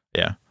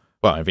yeah.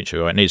 Well, eventually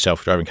we won't need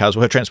self-driving cars.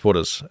 We'll have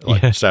transporters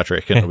like Star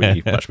Trek, and it'll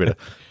be much better.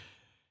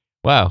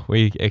 Wow,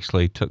 we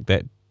actually took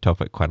that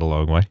topic quite a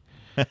long way.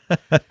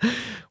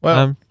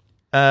 Well,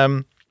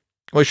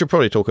 we should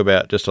probably talk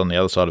about, just on the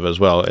other side of it as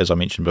well, as I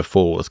mentioned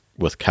before,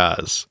 with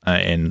cars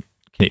and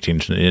connecting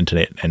to the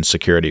internet and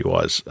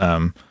security-wise.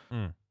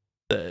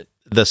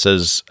 This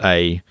is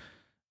a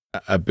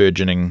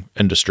burgeoning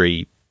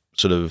industry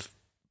sort of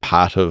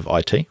part of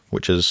IT,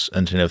 which is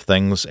Internet of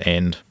Things,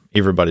 and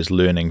everybody's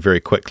learning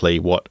very quickly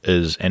what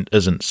is and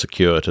isn't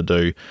secure to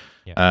do.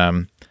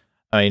 Yeah.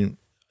 I mean,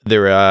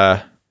 there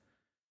are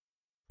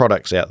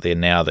products out there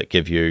now that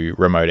give you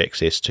remote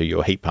access to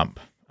your heat pump.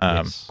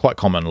 Yes. Quite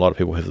common. A lot of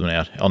people have them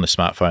out on their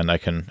smartphone. They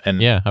can,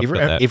 and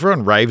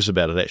everyone raves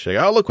about it. Actually,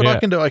 oh, look what I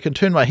can do! I can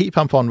turn my heat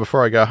pump on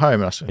before I go home.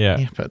 And I said,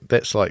 yeah, but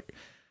that's like,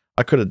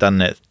 I could have done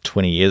that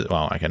 20 years.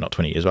 Well, okay, not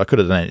 20 years. But I could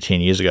have done it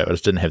 10 years ago. I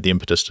just didn't have the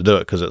impetus to do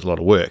it because it's a lot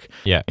of work.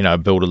 Yeah,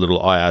 build a little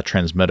IR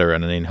transmitter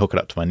and then hook it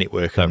up to my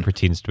network. So it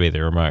pretends to be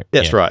the remote.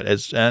 That's right.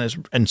 It's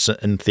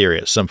in theory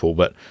it's simple,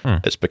 but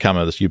it's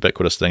become this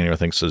ubiquitous thing. Everyone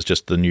thinks it's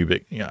just the new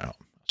big.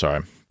 Sorry,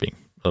 I'm being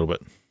a little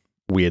bit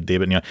weird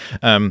there,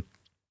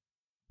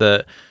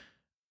 but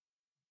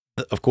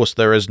of course,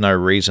 there is no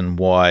reason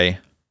why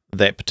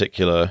that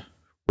particular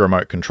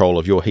remote control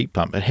of your heat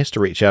pump, it has to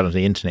reach out into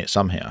the internet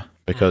somehow,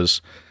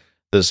 because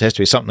there has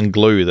to be something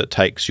glue that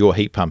takes your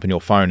heat pump and your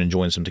phone and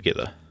joins them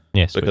together.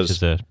 Yes, because which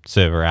is a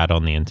server out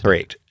on the internet.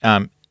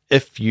 Correct.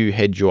 If you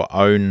had your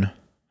own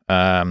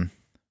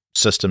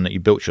system that you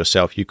built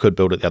yourself, you could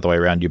build it the other way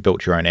around. You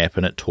built your own app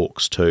and it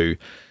talks to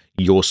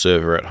your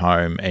server at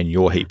home and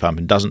your heat pump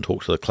and doesn't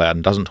talk to the cloud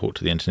and doesn't talk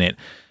to the internet.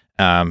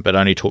 but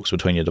only talks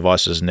between your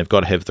devices, and they've got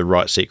to have the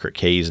right secret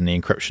keys and the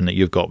encryption that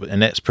you've got,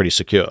 and that's pretty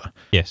secure.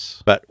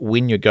 Yes. But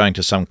when you're going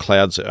to some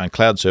cloud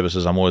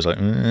services, I'm always like,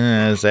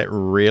 is that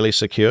really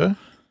secure?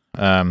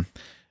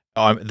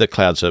 The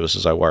cloud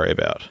services I worry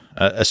about,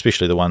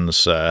 especially the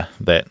ones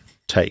that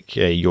take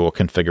your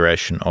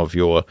configuration of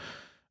your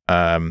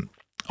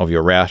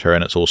router,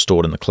 and it's all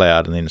stored in the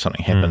cloud, and then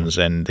something happens,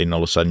 and then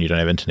all of a sudden you don't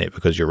have internet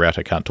because your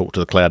router can't talk to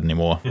the cloud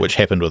anymore, which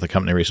happened with a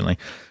company recently.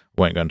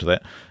 Won't go into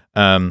that.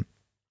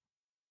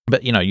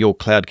 But your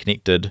cloud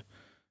connected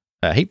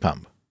heat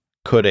pump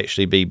could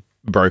actually be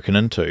broken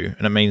into,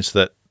 and it means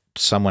that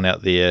someone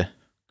out there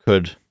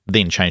could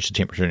then change the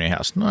temperature in your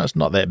house. No, it's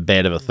not that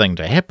bad of a thing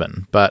to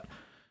happen, but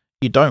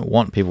you don't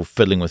want people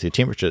fiddling with your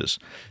temperatures,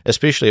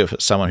 especially if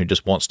it's someone who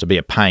just wants to be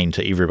a pain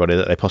to everybody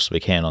that they possibly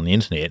can on the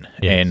internet,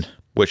 and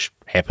which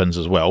happens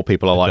as well.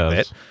 People are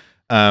like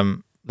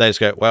that. They just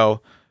go,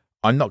 well,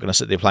 I'm not going to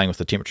sit there playing with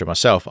the temperature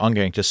myself. I'm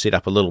going to set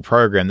up a little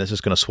program that's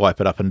just going to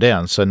swipe it up and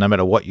down. So no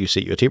matter what you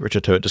set your temperature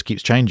to, it just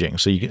keeps changing.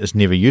 So it's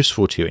never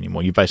useful to you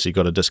anymore. You basically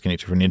got to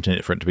disconnect it from the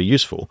internet for it to be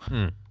useful.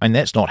 And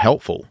that's not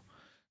helpful.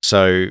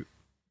 So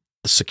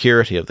the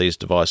security of these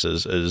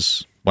devices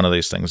is one of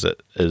these things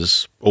that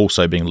is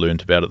also being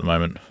learned about at the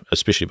moment,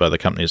 especially by the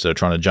companies that are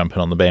trying to jump in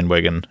on the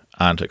bandwagon,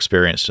 aren't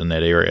experienced in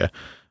that area,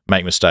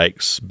 make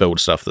mistakes, build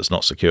stuff that's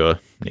not secure.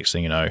 Next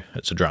thing you know,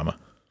 it's a drama.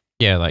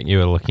 Yeah, like you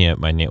were looking at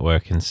my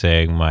network and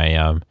seeing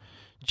my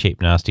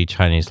cheap, nasty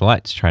Chinese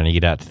lights trying to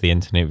get out to the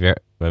internet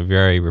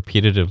very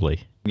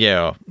repetitively.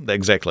 Yeah,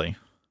 exactly.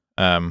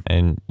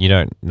 And you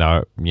don't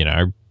know,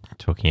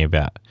 talking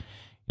about,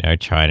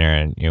 China,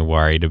 and you're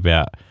worried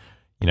about,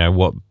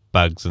 what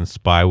bugs and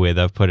spyware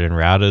they've put in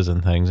routers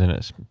and things, and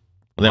it's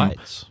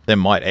lights. There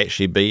might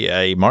actually be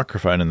a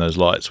microphone in those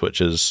lights,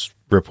 which is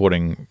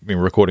recording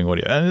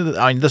audio. And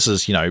I mean, this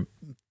is,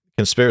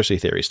 conspiracy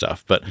theory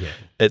stuff, but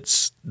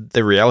it's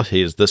the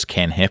reality is this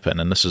can happen,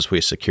 and this is where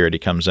security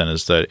comes in,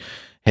 is that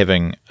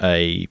having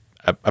a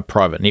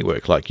private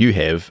network like you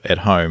have at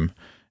home,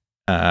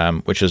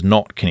 which is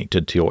not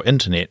connected to your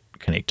internet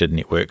connected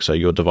network, so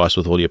your device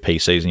with all your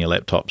PCs and your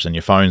laptops and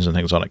your phones and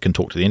things on it can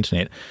talk to the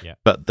internet,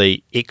 but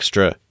the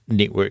extra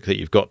network that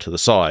you've got to the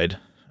side,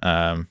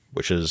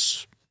 which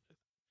is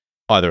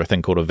either a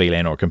thing called a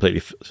VLAN or a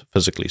completely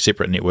physically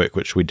separate network,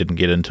 which we didn't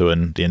get into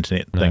in the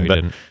internet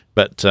thing,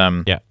 but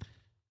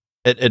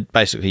it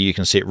basically, you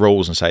can set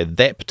rules and say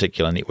that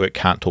particular network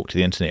can't talk to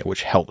the internet,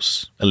 which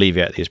helps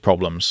alleviate these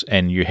problems,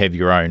 and you have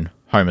your own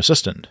home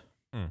assistant,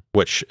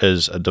 which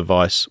is a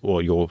device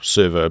or your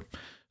server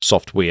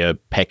software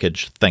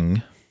package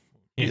thing.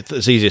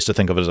 It's easiest to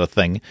think of it as a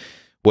thing,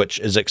 which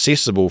is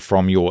accessible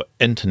from your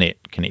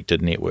internet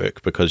connected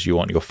network, because you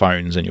want your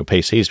phones and your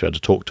PCs to be able to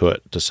talk to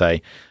it to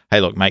say, hey,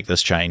 look, make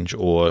this change,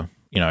 or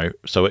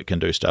so it can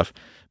do stuff.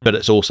 But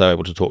it's also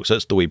able to talk, so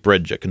it's the wee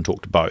bridge, it can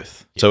talk to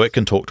both. So it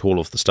can talk to all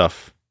of the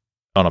stuff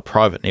on a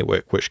private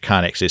network which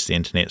can't access the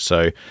internet,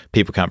 so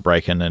people can't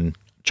break in and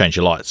change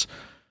your lights.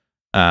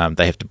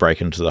 They have to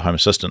break into the home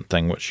assistant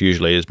thing, which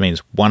usually means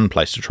one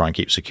place to try and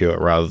keep secure,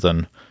 rather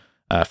than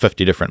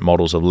 50 different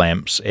models of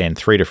lamps and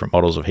 3 different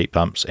models of heat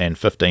pumps and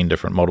 15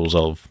 different models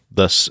of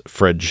this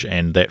fridge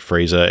and that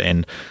freezer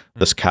and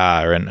this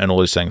car and all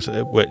these things.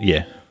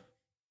 Dan,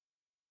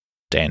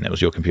 that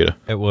was your computer.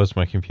 It was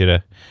my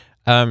computer.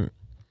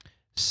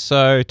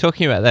 So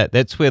talking about that,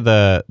 that's where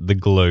the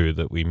glue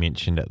that we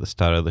mentioned at the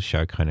start of the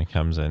show kind of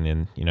comes in,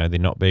 and they're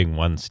not being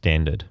one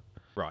standard,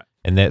 right?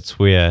 And that's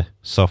where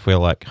software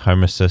like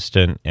Home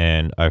Assistant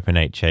and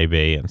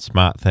OpenHAB and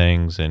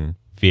SmartThings and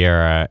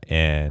Viera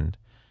and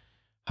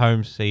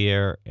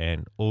HomeSeer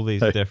and all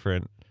these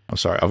different. I'm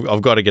sorry,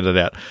 I've got to get it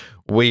out.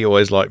 We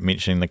always like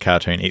mentioning the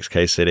cartoon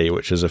XKCD,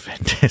 which is a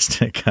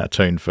fantastic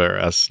cartoon for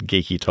us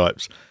geeky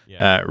types.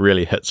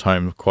 Really hits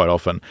home quite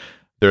often.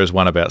 There is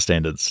one about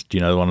standards. Do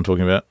you know the one I'm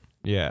talking about?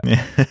 Yeah.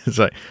 It's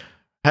like,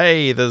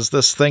 hey, there's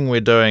this thing we're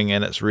doing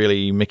and it's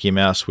really Mickey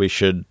Mouse. We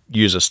should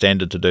use a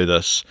standard to do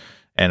this.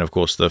 And of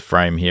course, the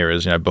frame here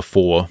is,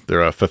 before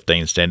there are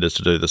 15 standards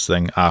to do this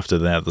thing, after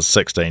now there's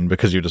 16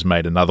 because you just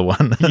made another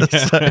one.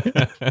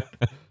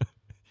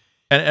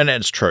 And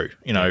that's true.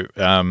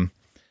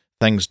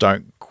 Things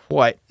don't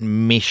quite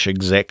mesh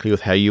exactly with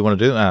how you want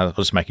to do it. I'll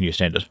just make a new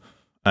standard.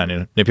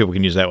 And then people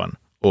can use that one.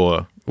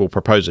 Or we'll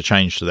propose a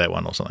change to that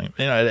one or something.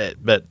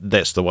 But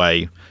that's the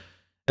way,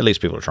 at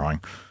least people are trying.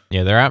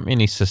 Yeah, there aren't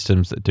many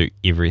systems that do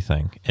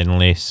everything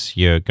unless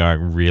you're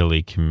going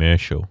really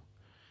commercial.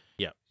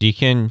 Yeah. You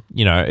can,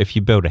 if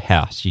you build a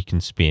house, you can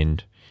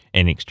spend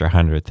an extra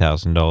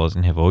 $100,000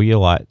 and have all your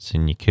lights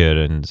and your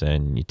curtains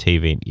and your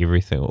TV and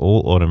everything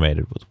all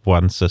automated with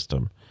one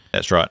system.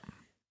 That's right.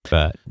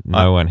 But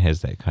no one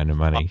has that kind of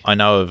money. I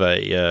know of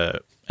an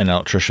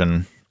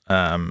electrician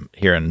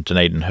here in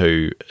Dunedin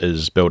who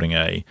is building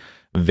a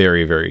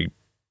very, very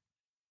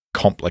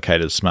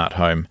complicated smart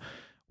home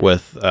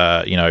with,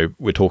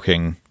 we're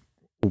talking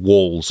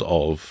walls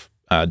of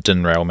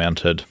DIN rail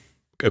mounted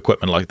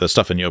equipment, like the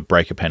stuff in your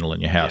breaker panel in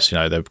your house.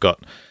 They've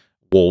got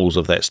walls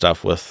of that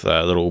stuff with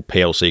little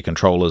PLC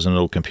controllers and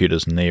little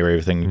computers in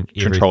there,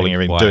 controlling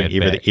everything, doing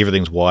everything.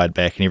 Everything's wired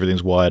back and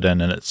everything's wired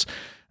in, and it's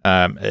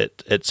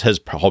his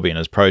hobby and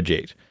his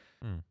project.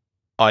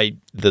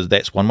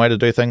 That's one way to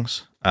do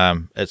things.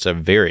 It's a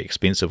very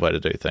expensive way to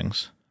do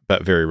things,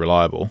 but very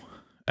reliable.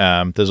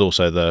 There's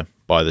also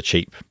buy the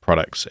cheap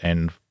products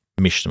and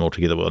mesh them all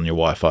together on your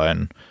Wi-Fi,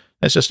 and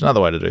it's just another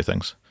way to do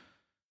things.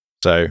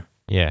 So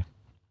yeah,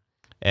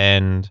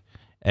 and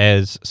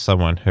as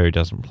someone who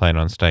doesn't plan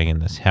on staying in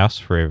this house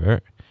forever,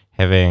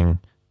 having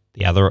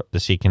the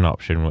second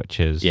option, which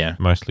is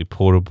mostly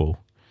portable,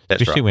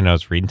 especially when I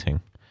was renting,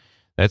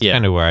 that's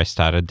kind of where I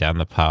started down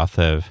the path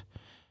of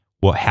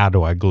how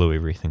do I glue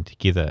everything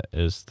together,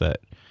 is that,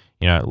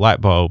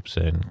 light bulbs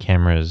and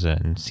cameras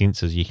and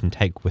sensors you can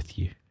take with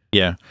you.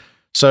 Yeah.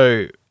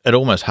 So it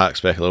almost harks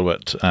back a little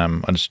bit.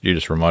 You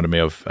just reminded me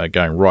of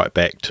going right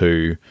back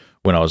to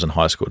when I was in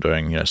high school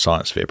doing,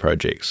 science fair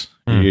projects.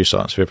 You use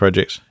science fair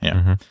projects? Yeah.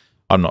 Mm-hmm.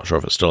 I'm not sure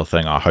if it's still a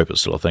thing. I hope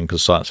it's still a thing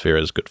because science fair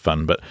is good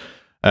fun. But,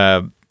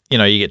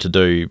 you get to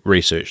do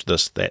research,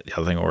 this, that, the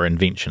other thing, or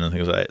invention and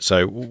things like that.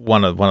 So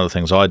one of the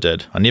things I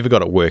did, I never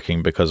got it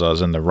working because I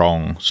was in the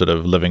wrong sort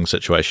of living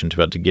situation to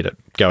be able to get it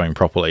going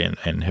properly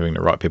and having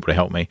the right people to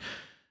help me.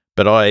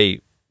 But I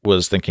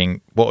was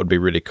thinking what would be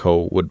really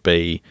cool would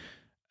be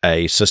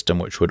a system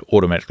which would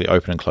automatically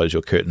open and close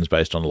your curtains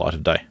based on the light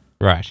of day.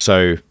 Right.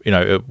 So,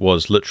 it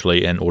was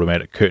literally an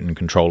automatic curtain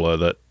controller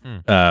that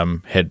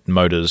had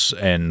motors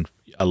and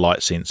a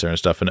light sensor and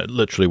stuff, and it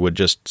literally would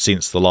just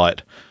sense the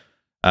light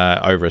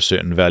over a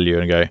certain value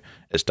and go,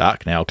 it's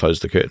dark now, I'll close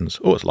the curtains.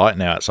 Oh, it's light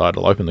now outside,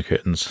 I'll open the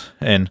curtains.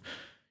 And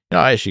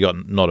I actually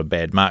got not a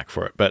bad mark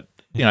for it, but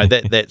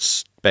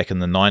that's back in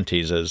the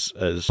 90s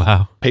as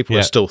wow. People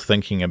are still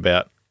thinking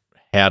about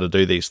how to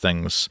do these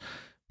things,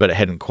 but it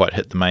hadn't quite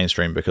hit the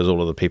mainstream because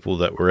all of the people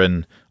that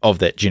were of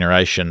that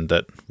generation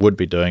that would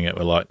be doing it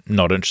were like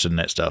not interested in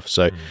that stuff.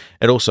 So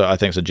it also, I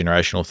think, it's a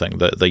generational thing.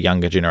 The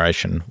younger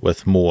generation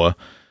with more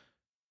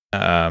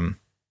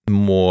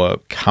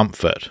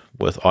comfort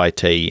with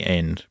IT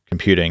and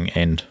computing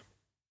and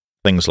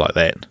things like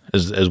that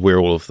is where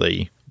all of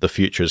the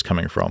future is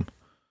coming from.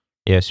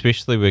 Yeah,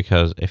 especially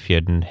because if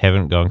you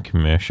haven't gone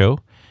commercial,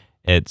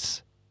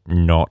 it's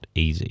not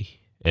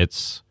easy.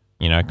 It's,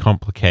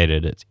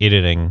 complicated. It's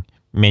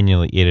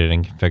manually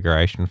editing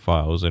configuration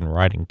files and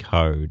writing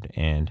code,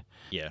 and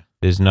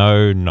there's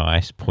no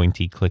nice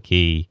pointy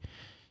clicky,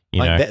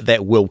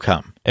 that will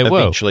come.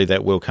 Eventually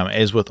that will come.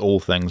 As with all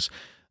things,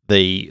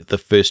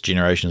 the first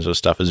generations of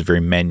stuff is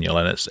very manual,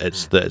 and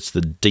it's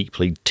the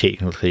deeply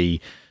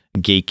technically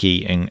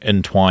geeky and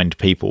entwined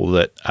people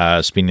that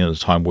are spending the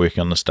time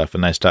working on this stuff,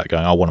 and they start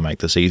going, I want to make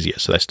this easier,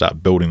 so they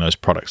start building those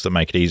products that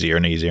make it easier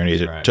and easier and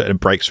easier. Right. It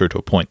breaks through to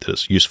a point that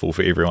it's useful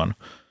for everyone.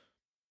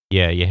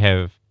 Yeah, you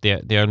have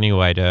the only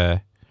way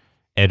to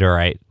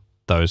iterate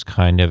those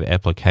kind of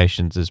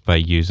applications is by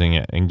using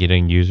it and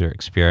getting user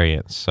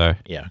experience. So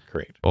yeah,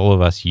 correct. All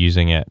of us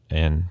using it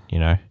and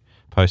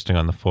posting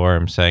on the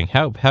forum saying,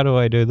 how do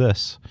I do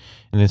this?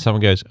 And then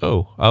someone goes,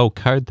 oh, I'll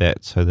code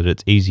that so that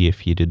it's easier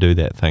for you to do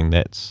that thing.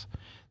 That's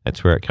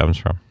where it comes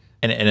from.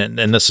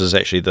 And this is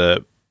actually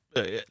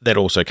that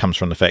also comes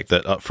from the fact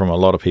that from a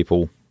lot of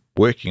people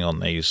working on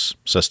these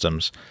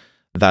systems,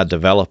 they're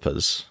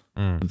developers.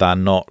 They're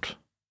not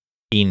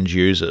end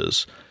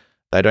users.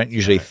 They don't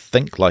usually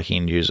think like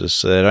end users,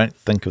 so they don't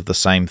think of the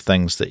same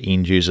things that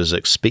end users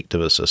expect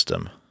of a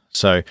system.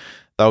 So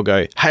they'll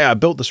go, hey, I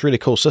built this really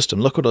cool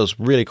system. Look at those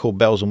really cool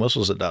bells and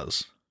whistles it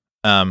does.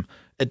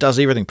 It does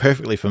everything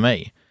perfectly for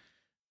me,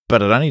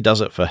 but it only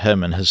does it for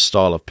him and his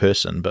style of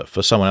person. But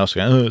for someone else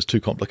going, oh, it's too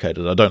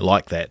complicated. I don't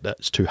like that.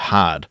 That's too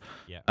hard.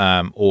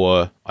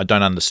 Or I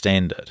don't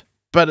understand it.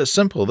 But it's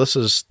simple.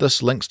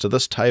 This links to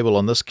this table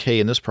on this key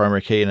and this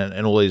primary key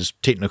and all these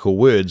technical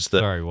words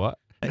that. Sorry, what?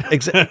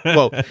 Exactly.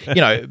 Well,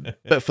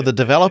 but for the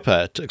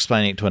developer to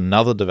explaining it to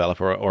another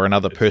developer or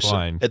another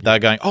person, they're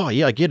going, "Oh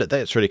yeah, I get it.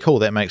 That's really cool.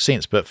 That makes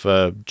sense." But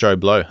for Joe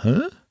Blow,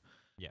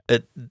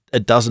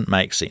 it doesn't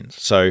make sense.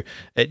 So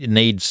it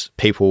needs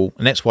people,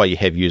 and that's why you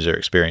have user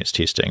experience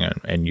testing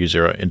and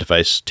user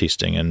interface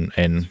testing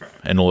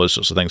and all those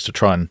sorts of things to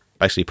try and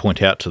basically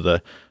point out to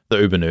the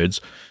uber nerds,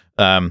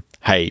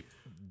 hey,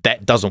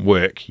 that doesn't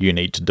work. You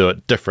need to do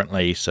it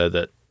differently so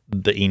that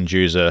the end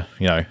user,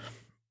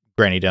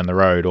 granny down the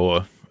road,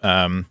 or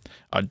I'm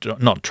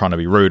not trying to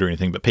be rude or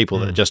anything, but people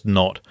that are just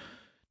not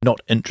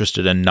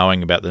interested in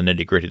knowing about the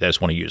nitty gritty, they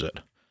just want to use it.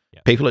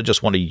 People that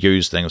just want to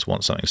use things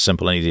want something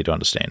simple and easy to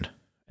understand,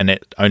 and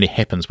that only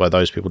happens by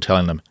those people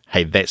telling them,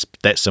 "Hey, that's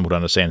simple to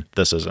understand.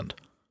 This isn't."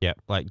 Yeah,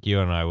 like you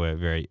and I were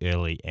very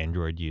early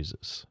Android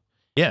users.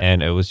 Yeah,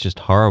 and it was just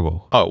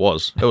horrible. Oh, it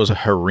was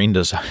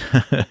horrendous.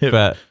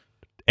 But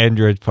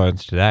Android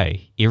phones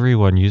today,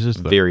 everyone uses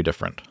them. Very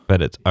different.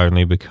 But it's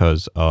only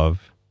because of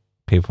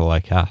people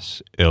like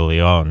us early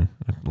on,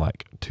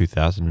 like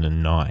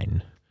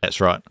 2009.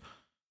 That's right.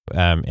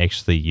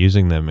 Actually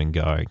using them and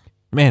going,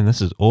 man, this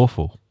is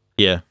awful.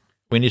 Yeah,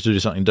 we need to do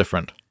something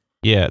different.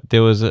 Yeah,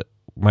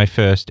 my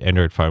first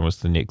Android phone was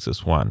the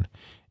Nexus 1,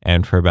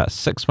 And for about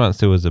 6 months,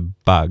 there was a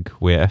bug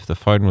where if the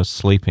phone was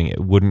sleeping, it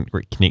wouldn't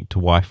connect to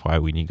Wi-Fi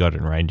when you got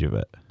in range of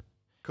it.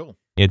 Cool.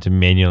 You had to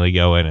manually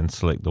go in and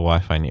select the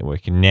Wi-Fi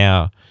network. And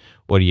now,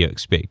 what do you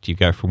expect? You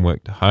go from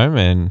work to home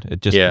and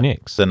it just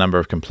connects. The number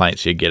of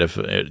complaints you get if,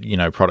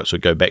 products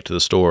would go back to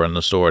the store and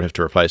the store would have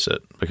to replace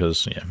it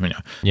because,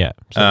 Yeah.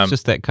 So it's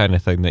just that kind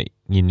of thing that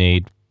you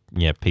need,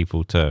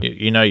 people to...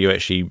 You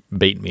actually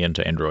beat me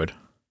into Android.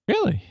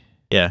 Really?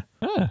 Yeah.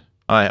 Ah.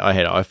 I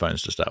had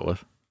iPhones to start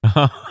with.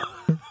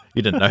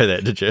 You didn't know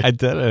that, did you? I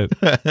didn't.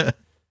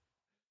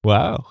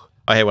 Wow.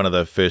 I had one of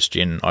the first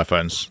gen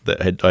iPhones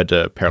that I had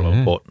a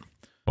parallel port.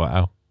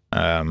 Wow.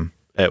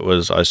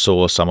 I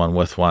saw someone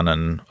with one,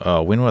 and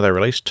when were they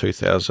released?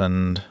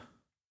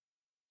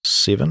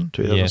 2007,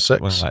 2006, yeah,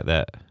 something like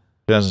that.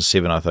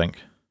 2007, I think,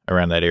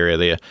 around that area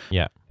there.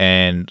 Yeah.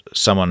 And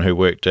someone who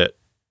worked at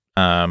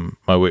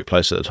my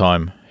workplace at the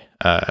time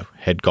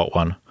had got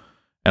one,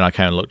 and I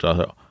came and looked, and I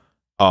thought,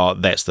 oh,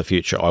 that's the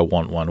future. I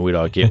want one. Where do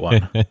I get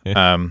one?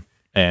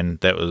 And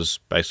that was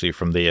basically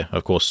from there.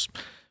 Of course,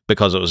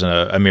 because it was an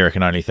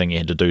American-only thing, you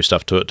had to do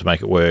stuff to it to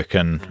make it work,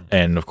 and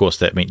of course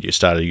that meant you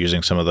started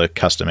using some of the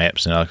custom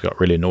apps, and I got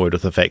really annoyed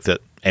with the fact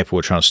that Apple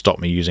were trying to stop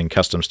me using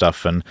custom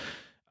stuff, and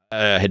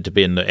I had to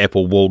be in the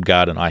Apple walled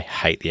garden. I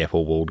hate the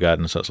Apple walled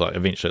garden, so it's like,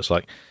 eventually it's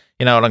like,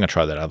 you know what, I'm going to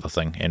try that other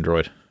thing,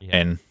 Android. Yeah.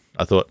 And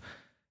I thought,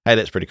 hey,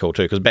 that's pretty cool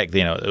too, because back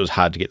then it was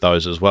hard to get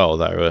those as well.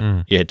 They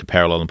were you had to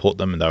parallel import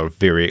them, and they were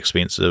very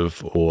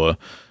expensive, or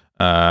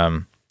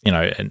and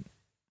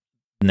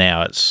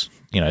now it's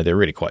they're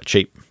really quite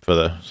cheap for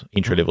the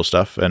entry level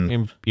stuff.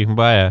 And you can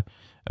buy a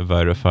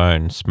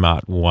Vodafone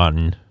Smart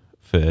One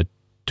for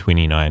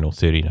 $29 or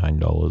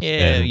 $39.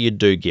 Yeah, you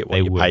do get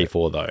what you pay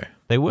for though.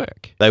 They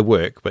work. They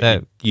work,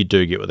 but you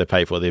do get what they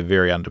pay for. They're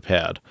very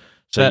underpowered,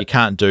 so you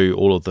can't do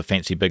all of the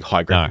fancy big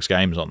high graphics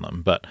games on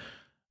them. But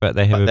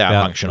they have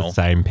about the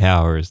same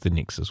power as the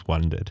Nexus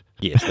 1 did.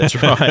 Yes,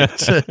 that's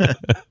right.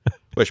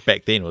 Which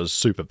back then was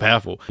super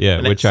powerful.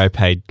 Yeah, which I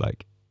paid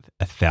like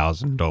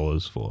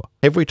 $1,000 for.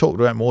 Have we talked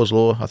about Moore's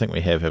Law? I think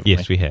we have, haven't we?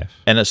 Yes, we have.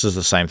 And this is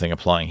the same thing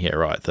applying here,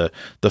 right? The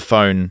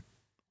phone.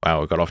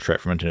 Wow, we got off track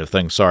from Internet of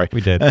Things. Sorry,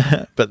 we did.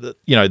 But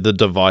the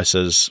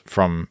devices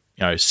from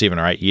 7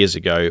 or 8 years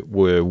ago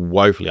were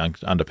woefully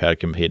underpowered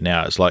compared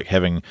now. It's like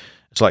having a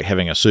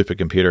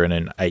supercomputer, and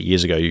then 8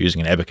 years ago you're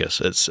using an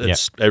abacus.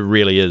 It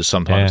really is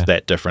sometimes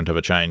that different of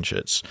a change.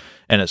 It's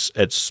like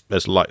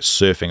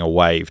surfing a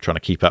wave, trying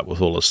to keep up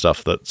with all the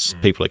stuff that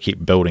people are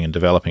keep building and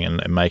developing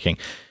and making.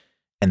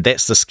 And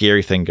that's the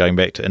scary thing going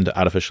back into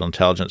artificial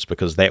intelligence,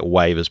 because that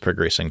wave is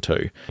progressing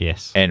too.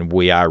 Yes. And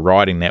we are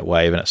riding that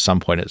wave, and at some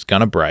point it's going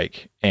to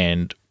break,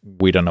 and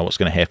we don't know what's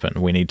going to happen.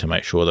 We need to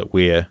make sure that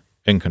we're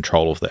in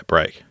control of that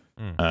break.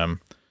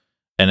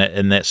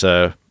 And that's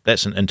an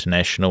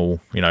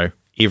international,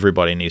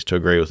 everybody needs to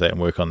agree with that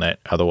and work on that.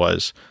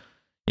 Otherwise,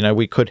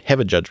 we could have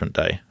a judgment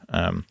day.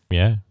 And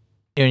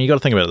you got to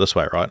think about it this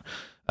way, right?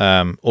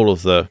 All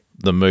of the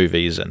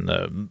movies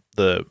and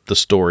the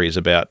stories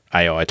about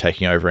AI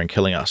taking over and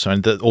killing us. I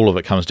mean, all of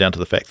it comes down to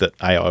the fact that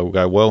AI will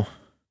go, well,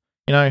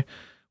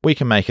 we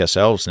can make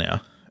ourselves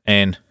now,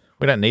 and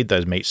we don't need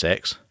those meat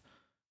sacks.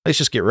 Let's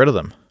just get rid of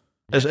them.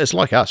 It's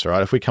like us,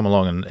 right? If we come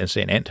along and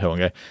see an anthill and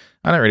go,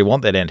 I don't really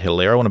want that anthill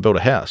there. I want to build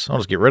a house. I'll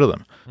just get rid of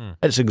them.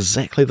 It's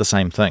exactly the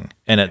same thing.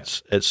 And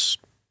it's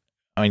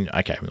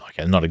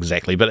not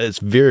exactly, but it's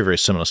very, very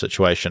similar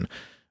situation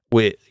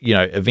where,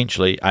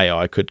 eventually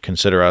AI could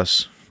consider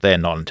us, they're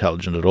not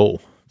intelligent at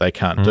all. They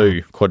can't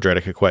do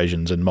quadratic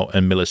equations in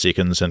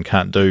milliseconds, and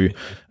can't do,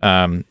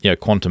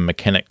 quantum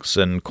mechanics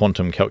and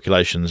quantum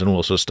calculations and all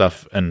this sort of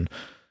stuff. And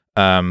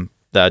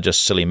they're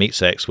just silly meat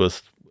sacks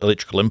with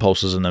electrical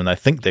impulses in them. They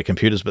think they're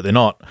computers, but they're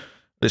not.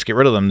 Let's get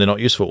rid of them. They're not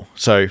useful.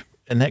 So,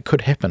 and that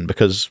could happen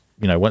because,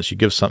 once you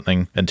give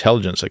something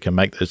intelligence, it can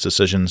make those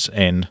decisions.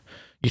 And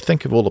you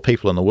think of all the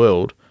people in the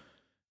world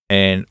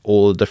and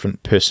all the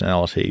different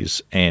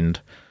personalities and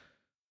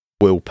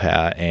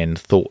willpower and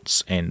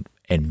thoughts and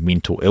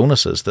mental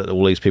illnesses that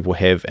all these people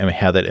have, and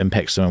how that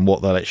impacts them and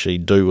what they'll actually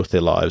do with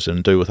their lives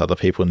and do with other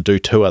people and do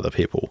to other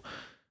people.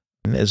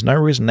 And there's no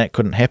reason that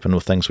couldn't happen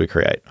with things we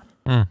create.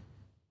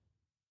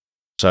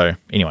 So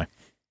anyway.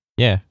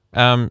 Yeah.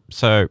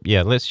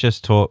 Let's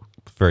just talk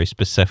very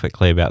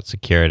specifically about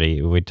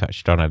security. We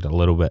touched on it a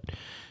little bit.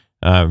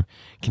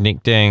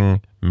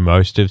 Connecting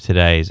most of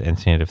today's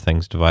Internet of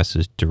Things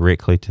devices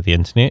directly to the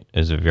internet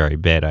is a very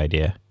bad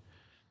idea.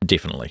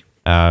 Definitely.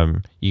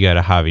 You go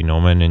to Harvey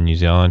Norman in New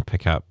Zealand,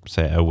 pick up,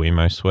 say, a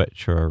Wemo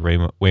switch or a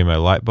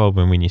Wemo light bulb,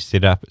 and when you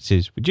set up, it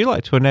says, would you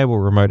like to enable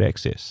remote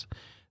access?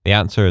 The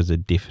answer is a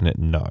definite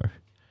no.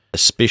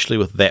 Especially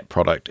with that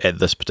product at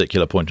this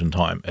particular point in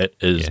time. It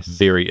is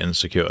very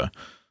insecure.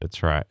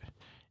 That's right.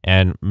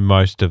 And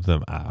most of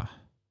them are.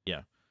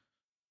 Yeah.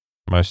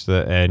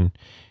 And,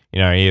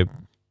 you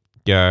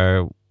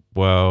go,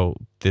 well,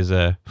 there's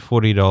a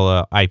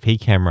 $40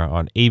 IP camera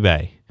on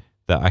eBay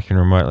that I can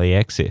remotely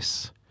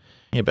access.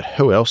 Yeah, but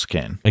who else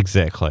can?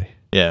 Exactly.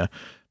 Yeah.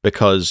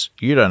 because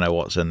you don't know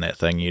what's in that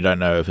thing. You don't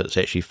know if it's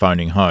actually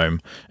phoning home,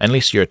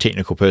 unless you're a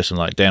technical person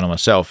like Dan or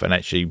myself and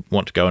actually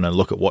want to go in and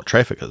look at what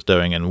traffic it's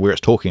doing and where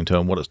it's talking to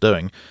and what it's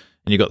doing,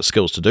 and you've got the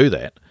skills to do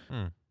that.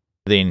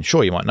 Then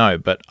sure, you might know,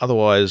 but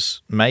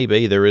otherwise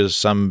maybe there is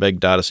some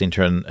big data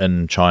center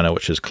in China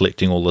which is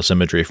collecting all this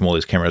imagery from all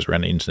these cameras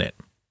around the internet.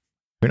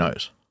 Who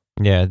knows?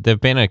 Yeah, there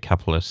have been a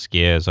couple of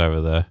scares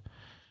over the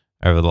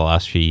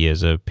last few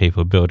years of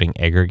people building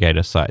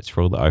aggregator sites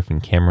for all the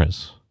open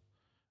cameras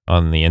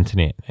on the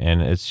internet,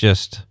 and it's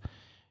just,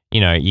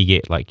 you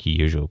get like your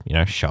usual,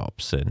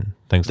 shops and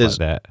things like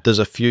that. There's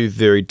a few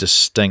very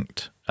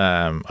distinct,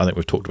 I think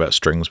we've talked about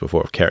strings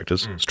before of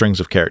characters,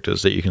 strings of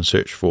characters that you can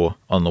search for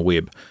on the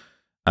web.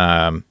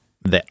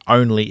 That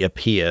only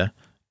appear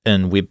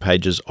in web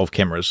pages of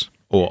cameras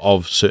or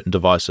of certain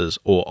devices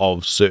or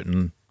of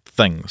certain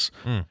things.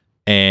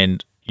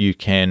 And you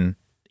can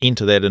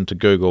enter that into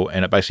Google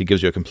and it basically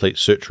gives you a complete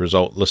search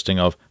result listing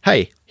of,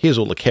 hey, here's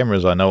all the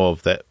cameras I know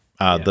of that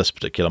are this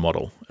particular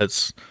model.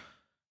 It's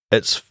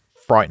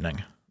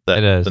frightening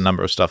that the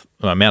number of stuff,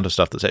 the amount of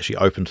stuff that's actually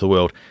open to the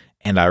world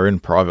and are in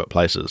private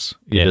places.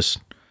 You just,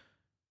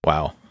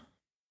 wow.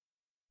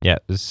 Yeah,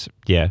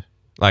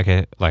 like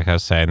I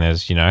was saying,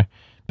 there's,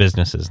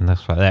 businesses and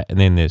stuff like that, and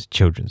then there's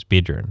children's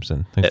bedrooms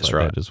and things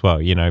that as well,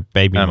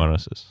 baby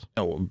monitors.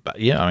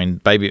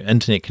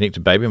 Internet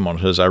connected baby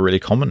monitors are really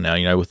common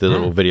now, with the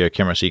little video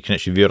camera, so you can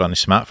actually view it on your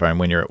smartphone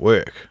when you're at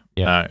work.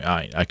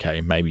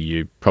 Okay, maybe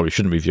you probably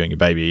shouldn't be viewing your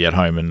baby at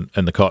home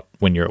in the cot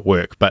when you're at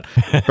work, but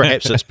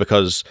perhaps it's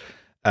because,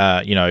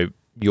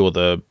 you're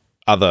the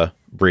other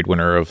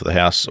breadwinner of the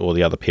house or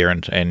the other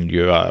parent, and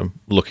you are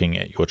looking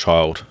at your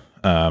child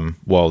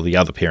while the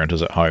other parent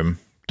is at home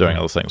doing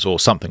other things or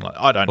something like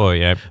that. I don't know. Or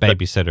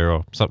babysitter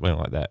or something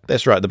like that.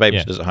 That's right. The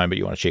babysitter's at home, but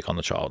you want to check on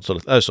the child, sort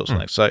of those sorts of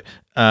things. So,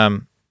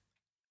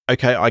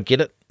 okay, I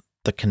get it.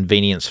 The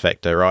convenience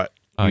factor, right?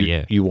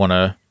 You want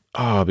to,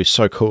 it'd be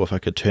so cool if I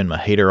could turn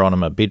my heater on in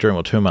my bedroom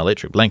or turn my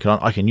electric blanket on.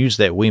 I can use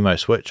that Wemo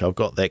switch. I've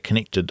got that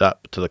connected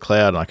up to the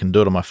cloud and I can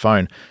do it on my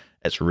phone.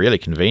 It's really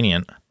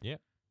convenient. Yeah.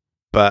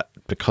 But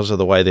because of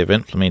the way they've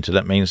implemented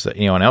it, means that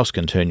anyone else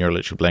can turn your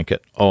electric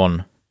blanket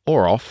on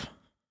or off.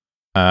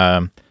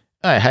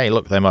 Hey,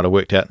 look, they might have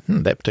worked out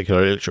that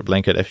particular electric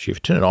blanket, if you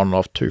turn it on and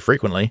off too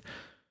frequently,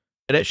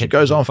 it actually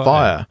goes on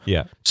fire.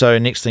 Yeah. So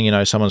next thing you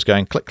know, someone's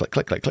going click, click,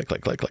 click, click, click,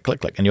 click, click, click,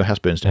 click, click, and your house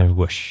burns down. And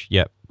whoosh.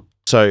 Yep.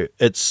 So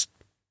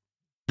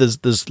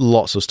there's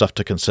lots of stuff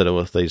to consider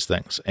with these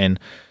things, and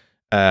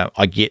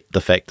I get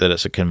the fact that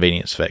it's a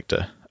convenience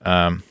factor,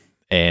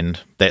 and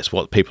that's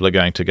what people are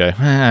going to go.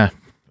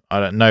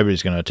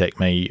 Nobody's going to attack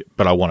me,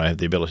 but I want to have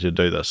the ability to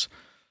do this.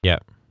 Yeah.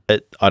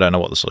 I don't know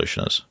what the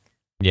solution is.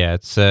 Yeah,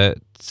 it's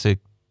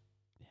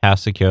how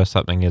secure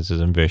something is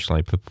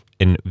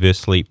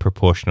inversely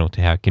proportional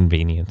to how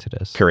convenient it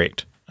is.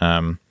 Correct.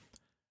 And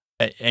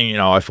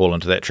I fall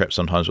into that trap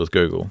sometimes with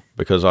Google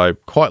because I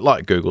quite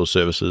like Google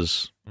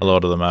services. A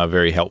lot of them are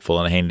very helpful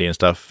and handy and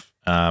stuff.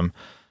 But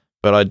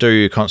I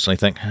do constantly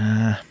think,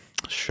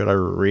 should I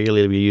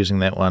really be using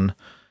that one?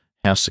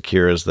 How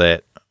secure is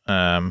that?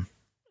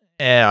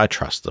 I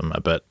trust them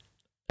a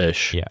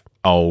bit-ish. Yeah.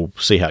 I'll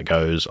see how it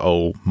goes.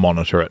 I'll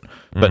monitor it,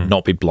 but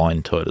not be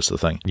blind to it is the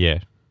thing. Yeah.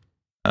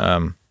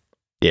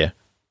 Yeah.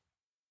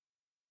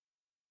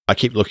 I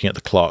keep looking at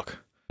the clock.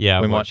 Yeah,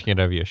 I'm watching it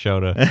over your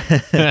shoulder.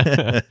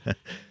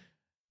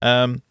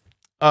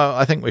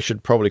 I think we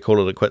should probably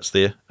call it a quits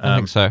there. I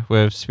think so.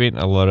 We've spent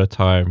a lot of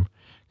time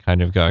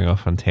kind of going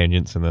off on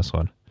tangents in this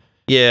one.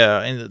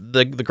 Yeah, and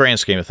the grand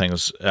scheme of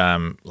things,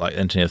 like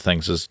Internet of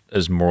Things,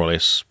 is more or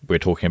less we're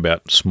talking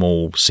about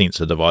small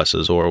sensor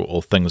devices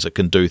or things that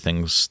can do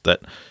things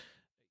that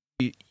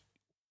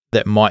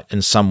might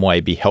in some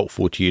way be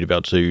helpful to you to be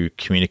able to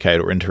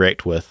communicate or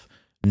interact with,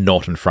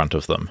 not in front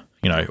of them,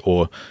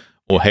 or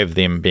have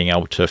them being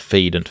able to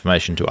feed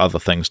information to other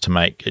things to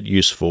make it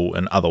useful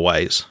in other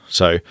ways.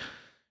 So,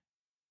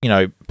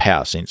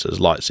 power sensors,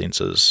 light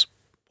sensors,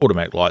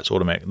 automatic lights,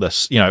 automatic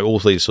this, all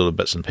these sort of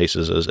bits and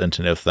pieces is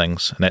Internet of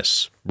Things. And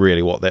that's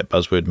really what that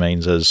buzzword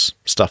means, is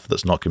stuff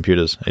that's not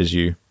computers, as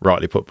you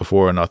rightly put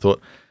before. And I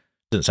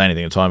didn't say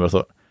anything at the time, but I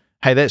thought,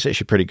 hey, that's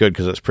actually pretty good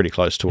because it's pretty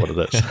close to what it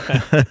is.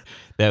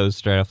 That was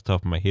straight off the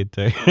top of my head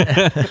too.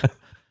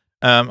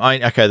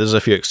 Okay, there's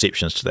a few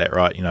exceptions to that,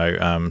 right?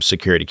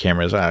 Security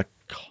cameras are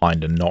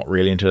kind of not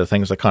really Internet of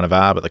Things. They kind of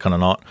are, but they're kind of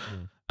not.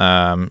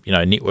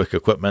 Network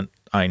equipment,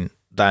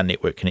 they're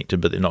network connected,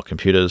 but they're not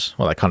computers.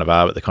 Well, they kind of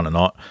are, but they're kind of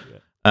not.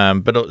 Yeah.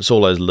 But it's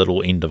all those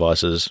little end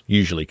devices,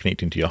 usually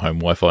connecting to your home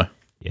Wi-Fi.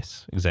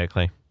 Yes,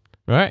 exactly.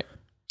 Right.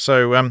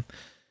 So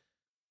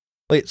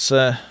let's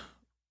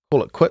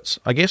call it quits,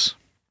 I guess.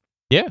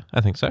 Yeah, I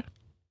think so.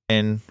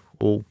 And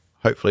we'll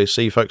hopefully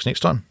see you folks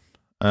next time.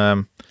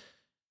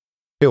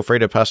 Feel free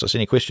to pass us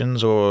any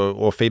questions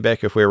or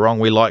feedback if we're wrong.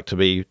 We like to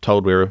be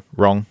told we're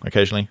wrong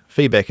occasionally.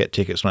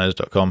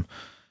 feedback@techexplainers.com.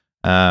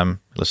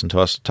 Listen to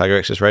us at Target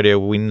Access Radio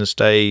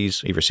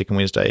Wednesdays, every second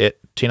Wednesday at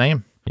 10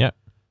 a.m. Yeah.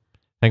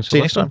 Thanks for listening. See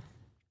you next time.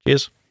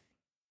 Cheers.